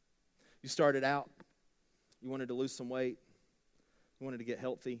from you. You started out, you wanted to lose some weight, you wanted to get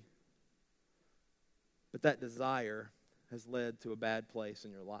healthy, but that desire has led to a bad place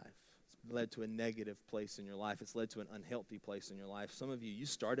in your life. It's led to a negative place in your life. It's led to an unhealthy place in your life. Some of you, you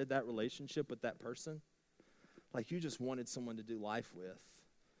started that relationship with that person like you just wanted someone to do life with.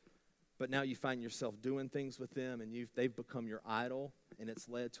 But now you find yourself doing things with them, and they've become your idol, and it's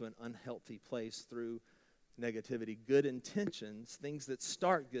led to an unhealthy place through negativity. Good intentions, things that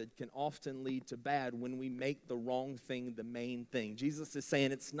start good, can often lead to bad when we make the wrong thing the main thing. Jesus is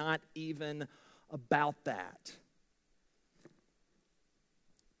saying it's not even about that.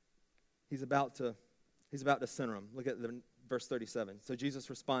 He's about to center them. Look at verse 37. So Jesus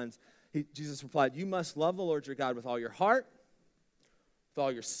responds, Jesus replied, "You must love the Lord your God with all your heart, with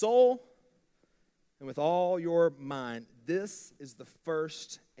all your soul, and with all your mind. This is the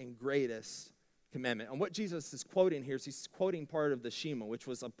first and greatest commandment." And what Jesus is quoting here is he's quoting part of the Shema, which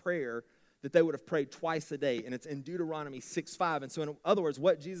was a prayer that they would have prayed twice a day, and it's in Deuteronomy 6:5. And so in other words,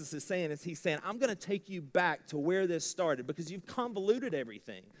 what Jesus is saying is he's saying, I'm going to take you back to where this started because you've convoluted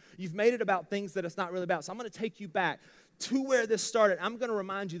everything. You've made it about things that it's not really about. So I'm going to take you back to where this started. I'm going to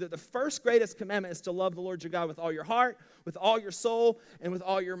remind you that the first greatest commandment is to love the Lord your God with all your heart, with all your soul, and with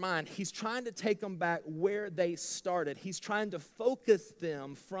all your mind. He's trying to take them back where they started. He's trying to focus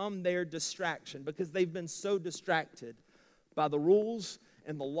them from their distraction because they've been so distracted by the rules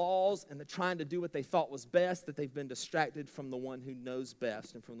and the laws and the trying to do what they thought was best that they've been distracted from the one who knows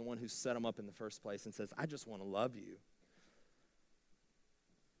best and from the one who set them up in the first place and says, I just want to love you.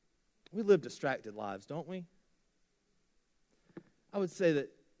 We live distracted lives, don't we? I would say that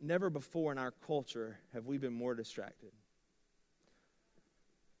never before in our culture have we been more distracted.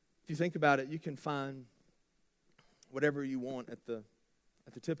 If you think about it, you can find whatever you want at the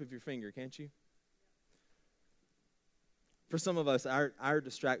tip of your finger, can't you? For some of us, our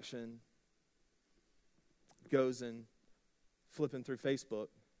distraction goes in flipping through Facebook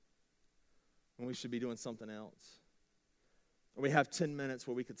when we should be doing something else. Or we have 10 minutes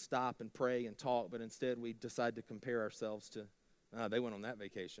where we could stop and pray and talk, but instead we decide to compare ourselves to, they went on that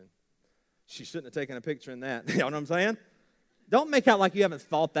vacation. She shouldn't have taken a picture in that. You know what I'm saying? Don't make out like you haven't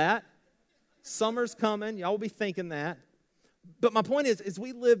thought that. Summer's coming. Y'all will be thinking that. But my point is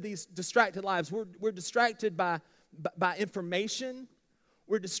we live these distracted lives. We're distracted by information.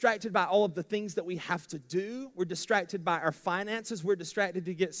 We're distracted by all of the things that we have to do. We're distracted by our finances. We're distracted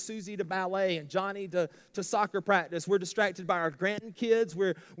to get Susie to ballet and Johnny to soccer practice. We're distracted by our grandkids.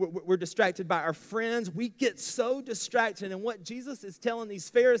 We're distracted by our friends. We get so distracted. And what Jesus is telling these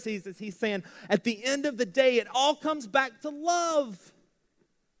Pharisees is he's saying, at the end of the day, it all comes back to love.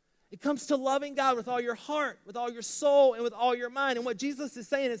 It comes to loving God with all your heart, with all your soul, and with all your mind. And what Jesus is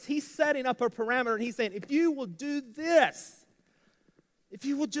saying is he's setting up a parameter, and he's saying, if you will do this, if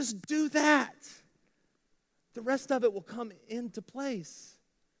you will just do that, the rest of it will come into place.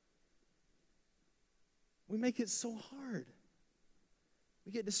 We make it so hard.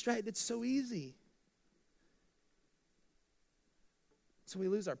 We get distracted so easy. So we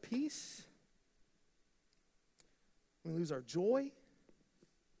lose our peace. We lose our joy.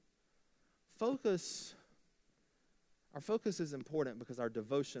 Our focus is important because our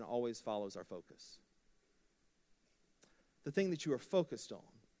devotion always follows our focus. The thing that you are focused on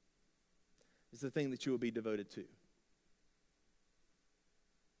is the thing that you will be devoted to.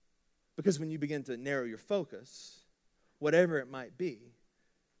 Because when you begin to narrow your focus, whatever it might be,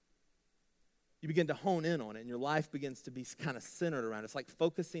 you begin to hone in on it, and your life begins to be kind of centered around it. It's like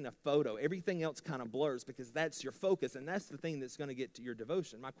focusing a photo. Everything else kind of blurs because that's your focus, and that's the thing that's going to get to your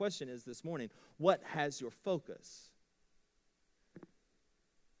devotion. My question is this morning, what has your focus?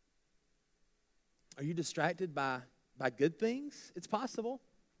 Are you distracted by good things? It's possible.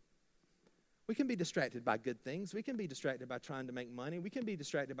 We can be distracted by good things. We can be distracted by trying to make money. We can be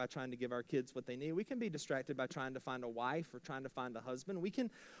distracted by trying to give our kids what they need. We can be distracted by trying to find a wife or trying to find a husband. We can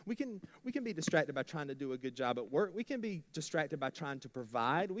be distracted by trying to do a good job at work. We can be distracted by trying to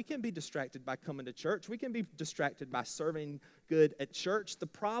provide. We can be distracted by coming to church. We can be distracted by serving good at church. The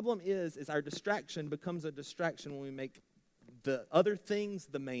problem is our distraction becomes a distraction when we make the other things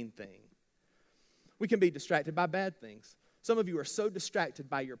the main thing. We can be distracted by bad things. Some of you are so distracted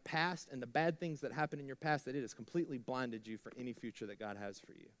by your past and the bad things that happened in your past that it has completely blinded you for any future that God has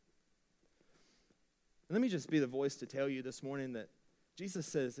for you. And let me just be the voice to tell you this morning that Jesus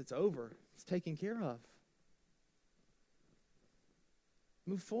says it's over. It's taken care of.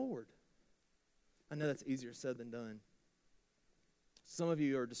 Move forward. I know that's easier said than done. Some of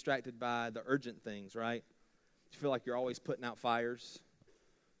you are distracted by the urgent things, right? You feel like you're always putting out fires,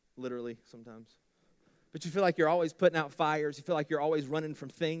 literally sometimes. But you feel like you're always putting out fires. You feel like you're always running from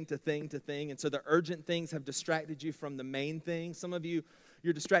thing to thing to thing. And so the urgent things have distracted you from the main thing. Some of you,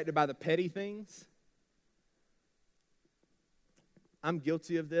 you're distracted by the petty things. I'm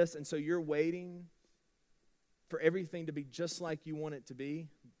guilty of this. And so you're waiting for everything to be just like you want it to be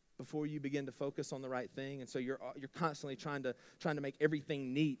before you begin to focus on the right thing. And so you're constantly trying to make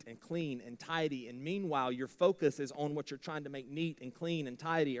everything neat and clean and tidy. And meanwhile, your focus is on what you're trying to make neat and clean and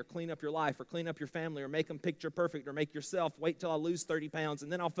tidy, or clean up your life, or clean up your family, or make them picture perfect, or make yourself wait till I lose 30 pounds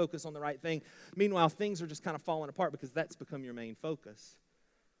and then I'll focus on the right thing. Meanwhile, things are just kind of falling apart because that's become your main focus.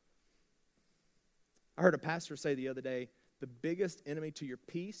 I heard a pastor say the other day, the biggest enemy to your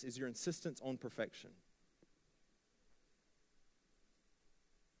peace is your insistence on perfection.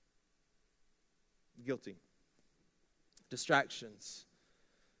 Guilty. Distractions.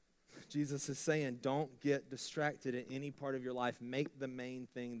 Jesus is saying, don't get distracted in any part of your life. Make the main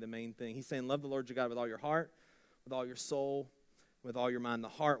thing the main thing. He's saying, love the Lord your God with all your heart, with all your soul, with all your mind. The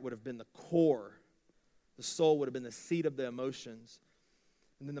heart would have been the core. The soul would have been the seat of the emotions.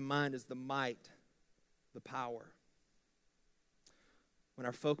 And then the mind is the might, the power. When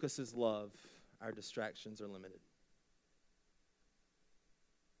our focus is love, our distractions are limited.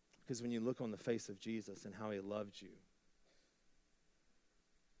 Because when you look on the face of Jesus and how he loved you,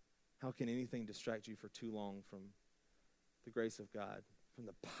 how can anything distract you for too long from the grace of God, from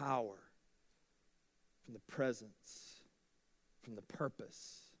the power, from the presence, from the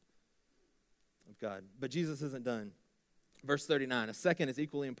purpose of God? But Jesus isn't done. Verse 39, a second is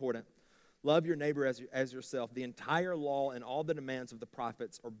equally important. Love your neighbor as yourself. The entire law and all the demands of the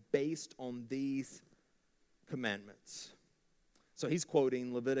prophets are based on these commandments. So he's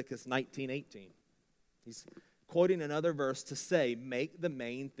quoting Leviticus 19:18. He's quoting another verse to say, make the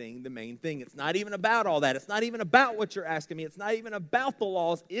main thing the main thing. It's not even about all that. It's not even about what you're asking me. It's not even about the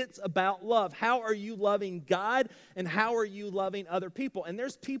laws. It's about love. How are you loving God, and how are you loving other people? And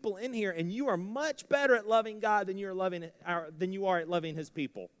there's people in here, and you are much better at loving God than you are at loving his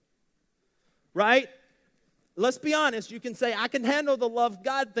people. Right? Let's be honest. You can say, I can handle the love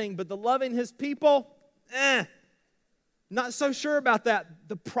God thing, but the loving his people, not so sure about that.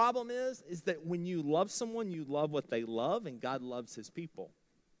 The problem is that when you love someone, you love what they love, and God loves his people.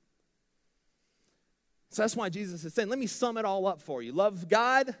 So that's why Jesus is saying, let me sum it all up for you. Love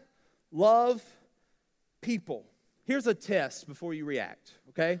God, love people. Here's a test before you react,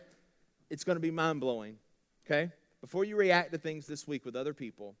 okay? It's going to be mind-blowing, okay? Before you react to things this week with other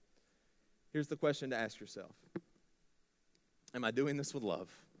people, here's the question to ask yourself. Am I doing this with love?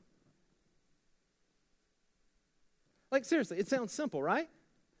 Like, seriously, it sounds simple, right?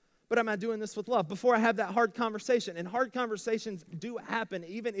 But am I doing this with love? Before I have that hard conversation, and hard conversations do happen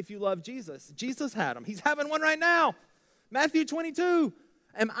even if you love Jesus. Jesus had them. He's having one right now. Matthew 22.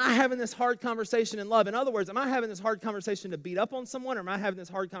 Am I having this hard conversation in love? In other words, am I having this hard conversation to beat up on someone, or am I having this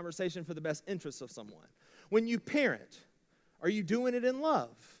hard conversation for the best interests of someone? When you parent, are you doing it in love?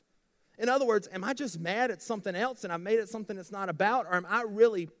 In other words, am I just mad at something else and I made it something it's not about, or am I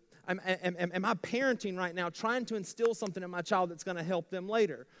parenting right now, trying to instill something in my child that's going to help them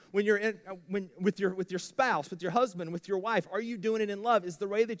later? When you're with your spouse, with your husband, with your wife, are you doing it in love? Is the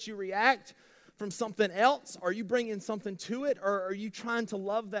way that you react from something else? Are you bringing something to it, or are you trying to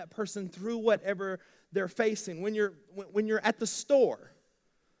love that person through whatever they're facing? When you're at the store,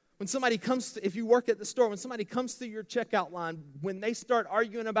 when somebody comes if you work at the store, when somebody comes through your checkout line, when they start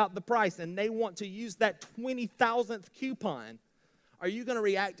arguing about the price and they want to use that 20,000th coupon, are you going to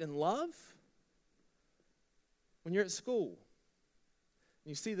react in love? When you're at school, and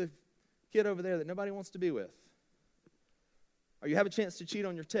you see the kid over there that nobody wants to be with, or you have a chance to cheat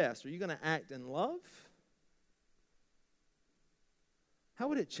on your test, are you going to act in love? How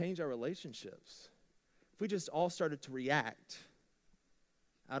would it change our relationships if we just all started to react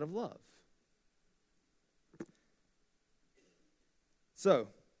out of love? So,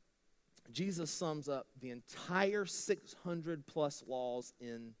 Jesus sums up the entire 600 plus laws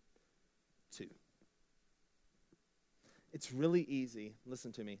in 2. It's really easy,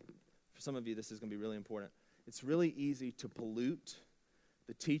 listen to me, for some of you this is going to be really important. It's really easy to pollute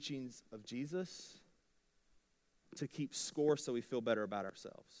the teachings of Jesus to keep score so we feel better about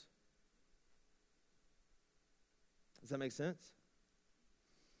ourselves. Does that make sense?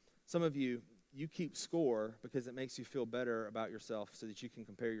 Some of you keep score because it makes you feel better about yourself so that you can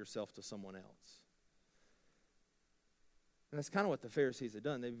compare yourself to someone else. And that's kind of what the Pharisees had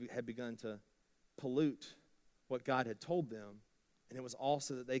done. They had begun to pollute what God had told them, and it was all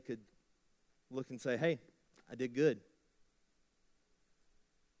so that they could look and say, hey, I did good.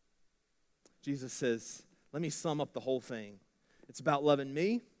 Jesus says, let me sum up the whole thing. It's about loving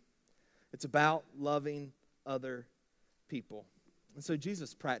me. It's about loving other people. And so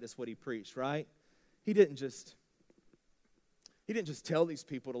Jesus practiced what he preached, right? He didn't just tell these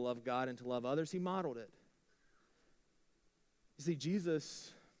people to love God and to love others. He modeled it. You see,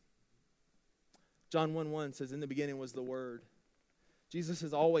 Jesus, John 1:1 says, in the beginning was the Word. Jesus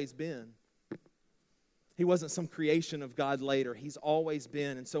has always been. He wasn't some creation of God later. He's always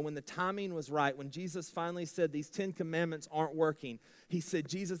been. And so when the timing was right, when Jesus finally said these 10 commandments aren't working, he said,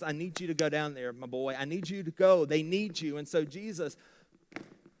 Jesus, I need you to go down there, my boy. I need you to go. They need you. And so Jesus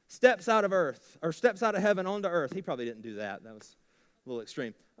steps out of heaven onto earth. He probably didn't do that. That was a little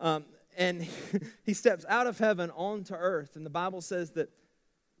extreme. And he steps out of heaven onto earth. And the Bible says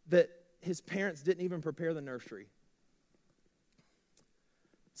that his parents didn't even prepare the nursery.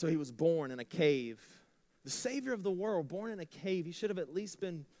 So he was born in a cave. The Savior of the world, born in a cave. He should have at least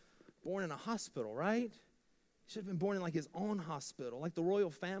been born in a hospital, right? He should have been born in like his own hospital, like the royal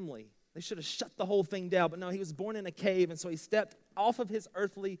family. They should have shut the whole thing down. But no, he was born in a cave, and so he stepped off of his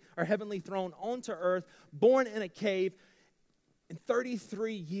earthly or heavenly throne onto earth, born in a cave. In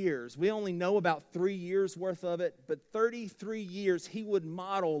 33 years, we only know about 3 years worth of it, but 33 years he would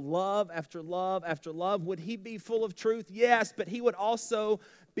model love after love after love. Would he be full of truth? Yes, but he would also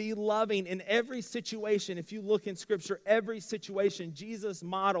be loving in every situation. If you look in Scripture, every situation, Jesus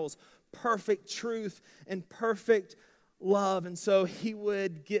models perfect truth and perfect love. And so he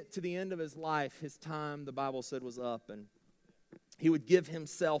would get to the end of his life. His time, the Bible said, was up, and he would give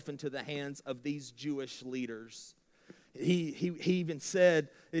himself into the hands of these Jewish leaders. He even said,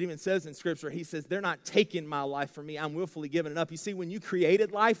 it even says in Scripture, he says, they're not taking my life from me. I'm willfully giving it up. You see, when you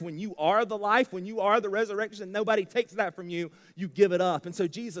created life, when you are the life, when you are the resurrection, nobody takes that from you. You give it up. And so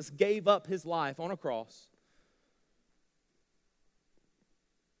Jesus gave up his life on a cross.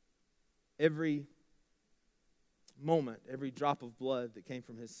 Every moment, every drop of blood that came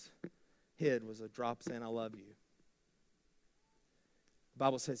from his head was a drop saying, I love you. The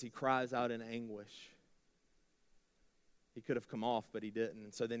Bible says he cries out in anguish. He could have come off, but he didn't.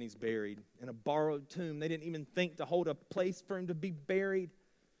 And so then he's buried in a borrowed tomb. They didn't even think to hold a place for him to be buried.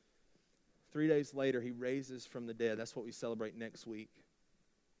 3 days later, he raises from the dead. That's what we celebrate next week.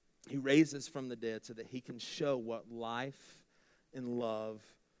 He raises from the dead so that he can show what life and love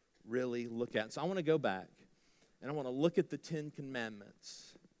really look at. So I want to go back, and I want to look at the 10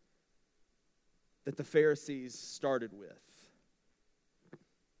 Commandments that the Pharisees started with.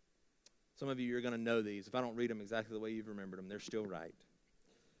 Some of you are going to know these. If I don't read them exactly the way you've remembered them, they're still right.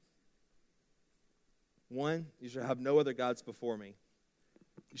 1, you shall have no other gods before me.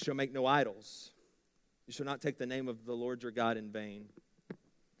 You shall make no idols. You shall not take the name of the Lord your God in vain.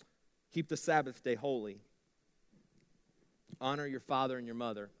 Keep the Sabbath day holy. Honor your father and your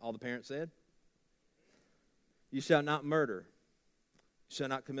mother. All the parents said. You shall not murder. You shall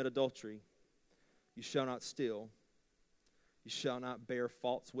not commit adultery. You shall not steal. You shall not bear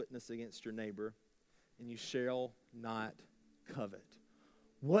false witness against your neighbor, and you shall not covet.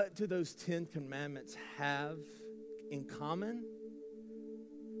 What do those 10 commandments have in common?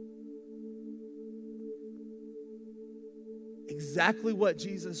 Exactly what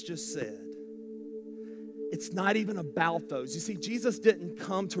Jesus just said. It's not even about those. You see, Jesus didn't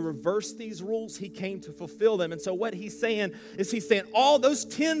come to reverse these rules. He came to fulfill them. And so what he's saying is all those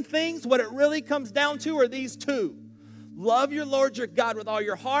 10 things, what it really comes down to are these 2. Love your Lord your God with all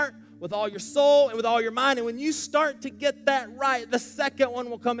your heart, with all your soul, and with all your mind. And when you start to get that right, the second one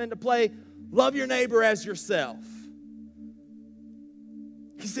will come into play. Love your neighbor as yourself.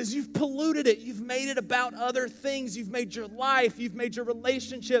 He says you've polluted it. You've made it about other things. You've made your life. You've made your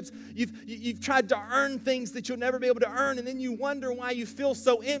relationships. You've tried to earn things that you'll never be able to earn. And then you wonder why you feel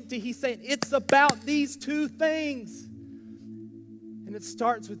so empty. He's saying it's about these 2 things. And it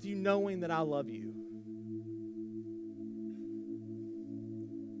starts with you knowing that I love you.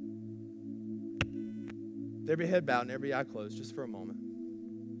 every head bowed and every eye closed, just for a moment.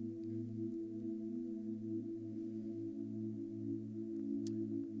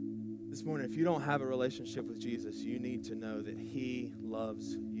 This morning, if you don't have a relationship with Jesus, you need to know that he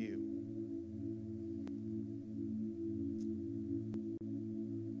loves you.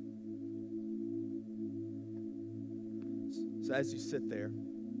 So as you sit there,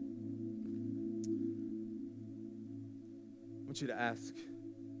 I want you to ask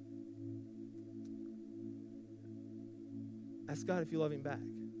God if you love him back.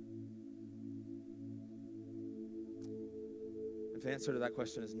 If the answer to that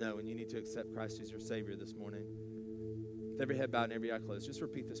question is no, and you need to accept Christ as your Savior this morning, with every head bowed and every eye closed, just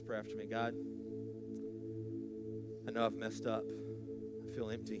repeat this prayer after me. God, I know I've messed up. I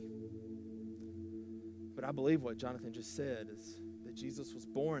feel empty. But I believe what Jonathan just said is that Jesus was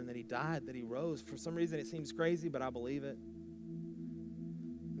born, that he died, that he rose. For some reason it seems crazy, but I believe it.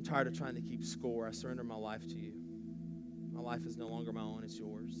 I'm tired of trying to keep score. I surrender my life to you. My life is no longer my own, it's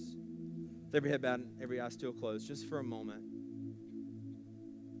yours. With every head bowed and every eye still closed, just for a moment,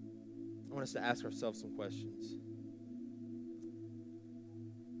 I want us to ask ourselves some questions.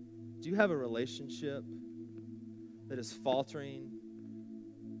 Do you have a relationship that is faltering,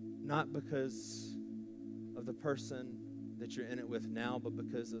 not because of the person that you're in it with now, but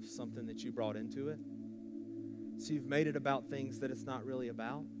because of something that you brought into it? So you've made it about things that it's not really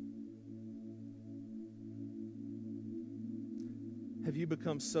about? Have you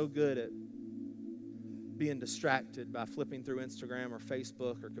become so good at being distracted by flipping through Instagram or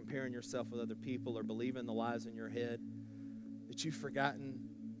Facebook or comparing yourself with other people or believing the lies in your head that you've forgotten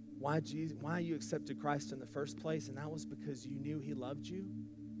why you accepted Christ in the first place, and that was because you knew he loved you?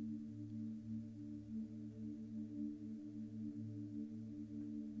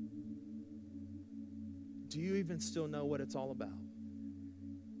 Do you even still know what it's all about?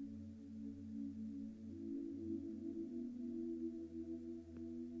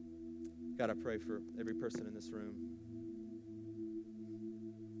 God, I pray for every person in this room.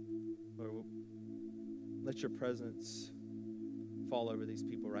 Lord, let your presence fall over these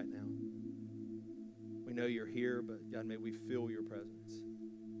people right now. We know you're here, but God, may we feel your presence.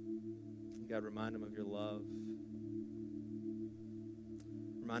 God, remind them of your love.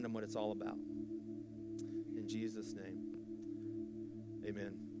 Remind them what it's all about. In Jesus' name,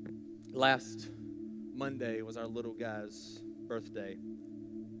 amen. Last Monday was our little guy's birthday.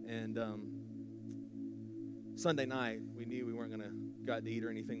 And Sunday night, we knew we weren't going to go out to eat or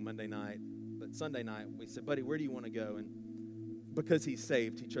anything Monday night. But Sunday night, we said, buddy, where do you want to go? And because he's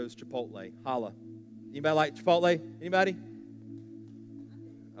saved, he chose Chipotle. Holla. Anybody like Chipotle? Anybody?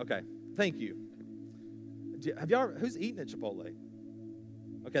 Okay. Thank you. Have y'all, who's eating at Chipotle?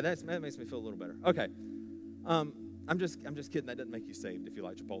 Okay, that makes me feel a little better. Okay. I'm just kidding. That doesn't make you saved if you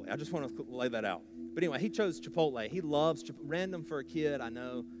like Chipotle. I just want to lay that out. But anyway, he chose Chipotle. He loves random for a kid, I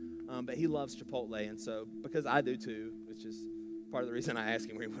know, but he loves Chipotle. And so, because I do too, which is part of the reason I asked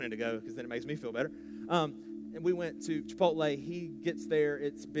him where he wanted to go, because then it makes me feel better. And we went to Chipotle. He gets there.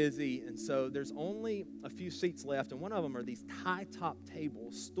 It's busy. And so there's only a few seats left. And one of them are these high-top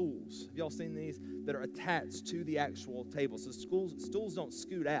tables, stools. Have y'all seen these? That are attached to the actual table. So stools don't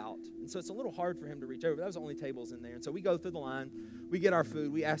scoot out. And so it's a little hard for him to reach over. That was the only tables in there. And so we go through the line. We get our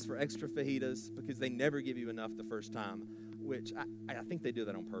food. We ask for extra fajitas because they never give you enough the first time, which I think they do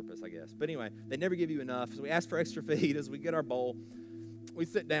that on purpose, I guess. But anyway, they never give you enough. So we ask for extra fajitas. We get our bowl. We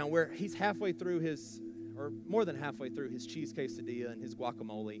sit down. He's halfway through or more than halfway through his cheese quesadilla and his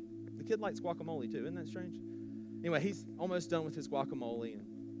guacamole. The kid likes guacamole too. Isn't that strange? Anyway, he's almost done with his guacamole.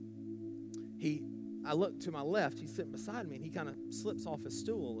 And I look to my left. He's sitting beside me, and he kind of slips off his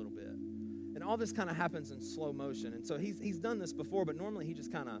stool a little bit. And all this kind of happens in slow motion. And so he's done this before, but normally he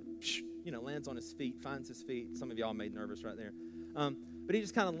just kind of, lands on his feet, finds his feet. Some of y'all made nervous right there. But he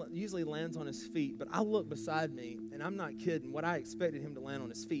just kind of usually lands on his feet. But I look beside me, and I'm not kidding. What I expected him to land on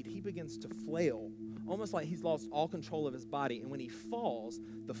his feet, he begins to flail, almost like he's lost all control of his body. And when he falls,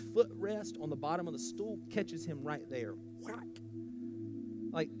 the footrest on the bottom of the stool catches him right there. Whack.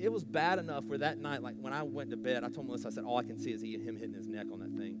 Like, it was bad enough where that night, like, when I went to bed, I told Melissa, I said, all I can see is him hitting his neck on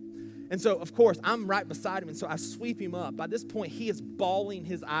that thing. And so, of course, I'm right beside him, and so I sweep him up. By this point, he is bawling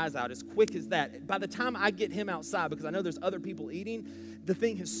his eyes out as quick as that. By the time I get him outside, because I know there's other people eating, the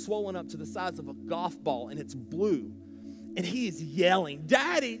thing has swollen up to the size of a golf ball, and it's blue. And he is yelling,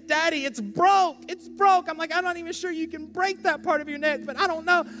 Daddy, Daddy, it's broke. It's broke. I'm like, I'm not even sure you can break that part of your neck, but I don't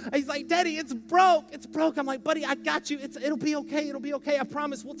know. He's like, Daddy, it's broke. It's broke. I'm like, buddy, I got you. It'll be okay. It'll be okay. I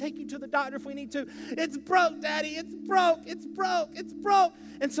promise. We'll take you to the doctor if we need to. It's broke, Daddy. It's broke. It's broke. It's broke.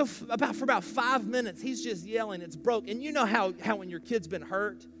 And so for about 5 minutes, he's just yelling, it's broke. And you know how when your kid's been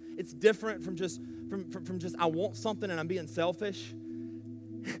hurt, It's different from just I want something and I'm being selfish.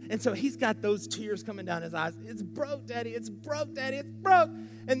 And so he's got those tears coming down his eyes. It's broke, Daddy. It's broke, Daddy. It's broke.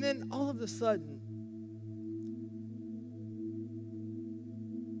 And then all of a sudden,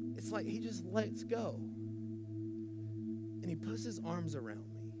 it's like he just lets go. And he puts his arms around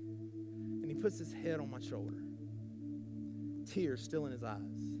me. And he puts his head on my shoulder. Tears still in his eyes.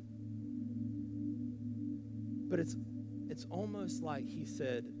 But it's almost like he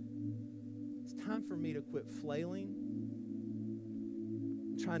said, it's time for me to quit flailing,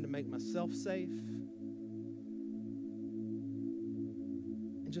 trying to make myself safe,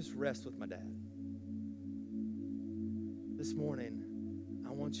 and just rest with my dad. This morning, I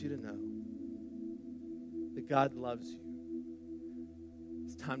want you to know that God loves you.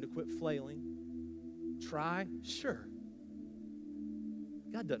 It's time to quit flailing. Try, sure.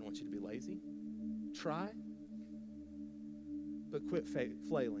 God doesn't want you to be lazy. Try, but quit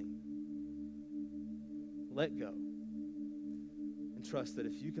flailing. Let go. And trust that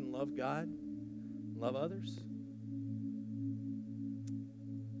if you can love God, love others,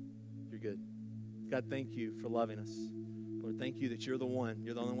 you're good. God, thank you for loving us. Lord, thank you that you're the one.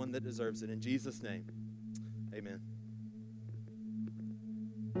 You're the only one that deserves it. In Jesus' name, amen.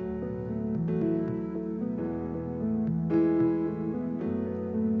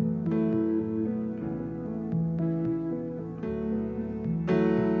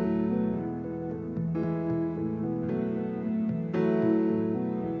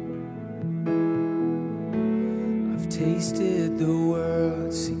 Tasted the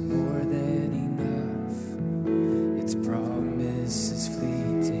world, seen more than enough. Its promise is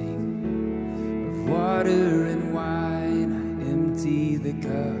fleeting. Of water and wine, I empty the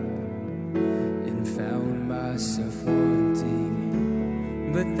cup and found myself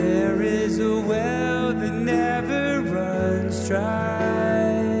wanting. But there is a well that never runs dry.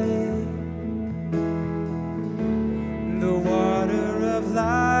 The water of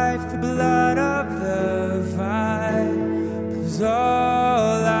life, the blood of the vine.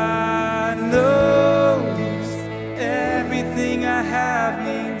 All I know is everything I have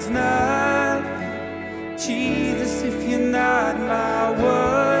means nothing. Jesus, if you're not my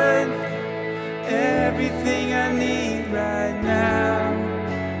one, everything I need right now,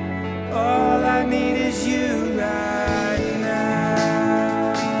 all I need is you right now.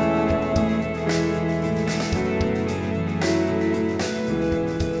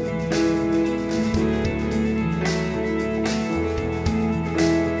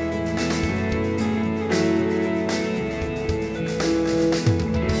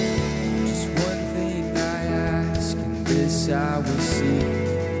 I will see,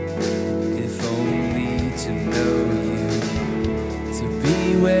 if only to know you, to be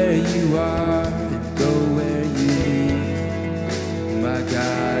where you are and go where you lead. My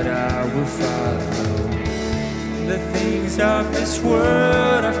God, I will follow. The things of this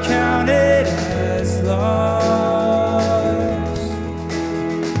world I've counted as lost.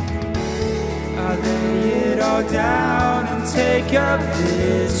 I lay it all down and take up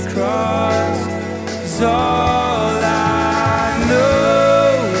this cross. 'Cause all I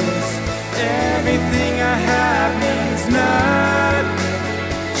knows everything I have means nothing.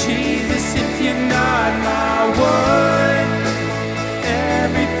 Jesus, if you're not my one,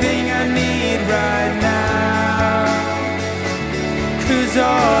 everything I need right now. 'Cause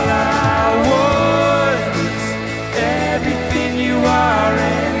all I want is everything you are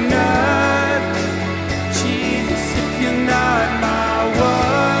and nothing. Jesus, if you're not my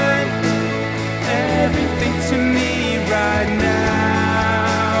one, everything to me right now.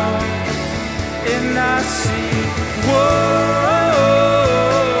 And I see, whoa,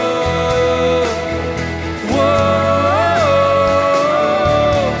 whoa,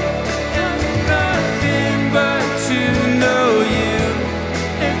 and nothing but to know you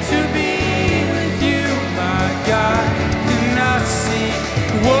and to be with you, my God. And I see,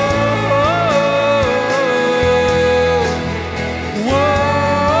 whoa.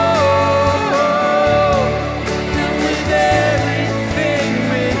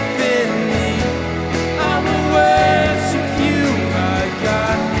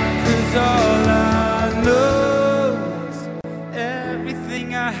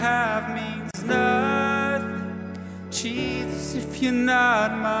 You're not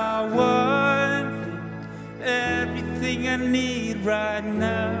my one thing, everything I need right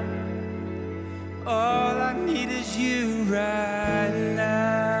now. All I need is you right now.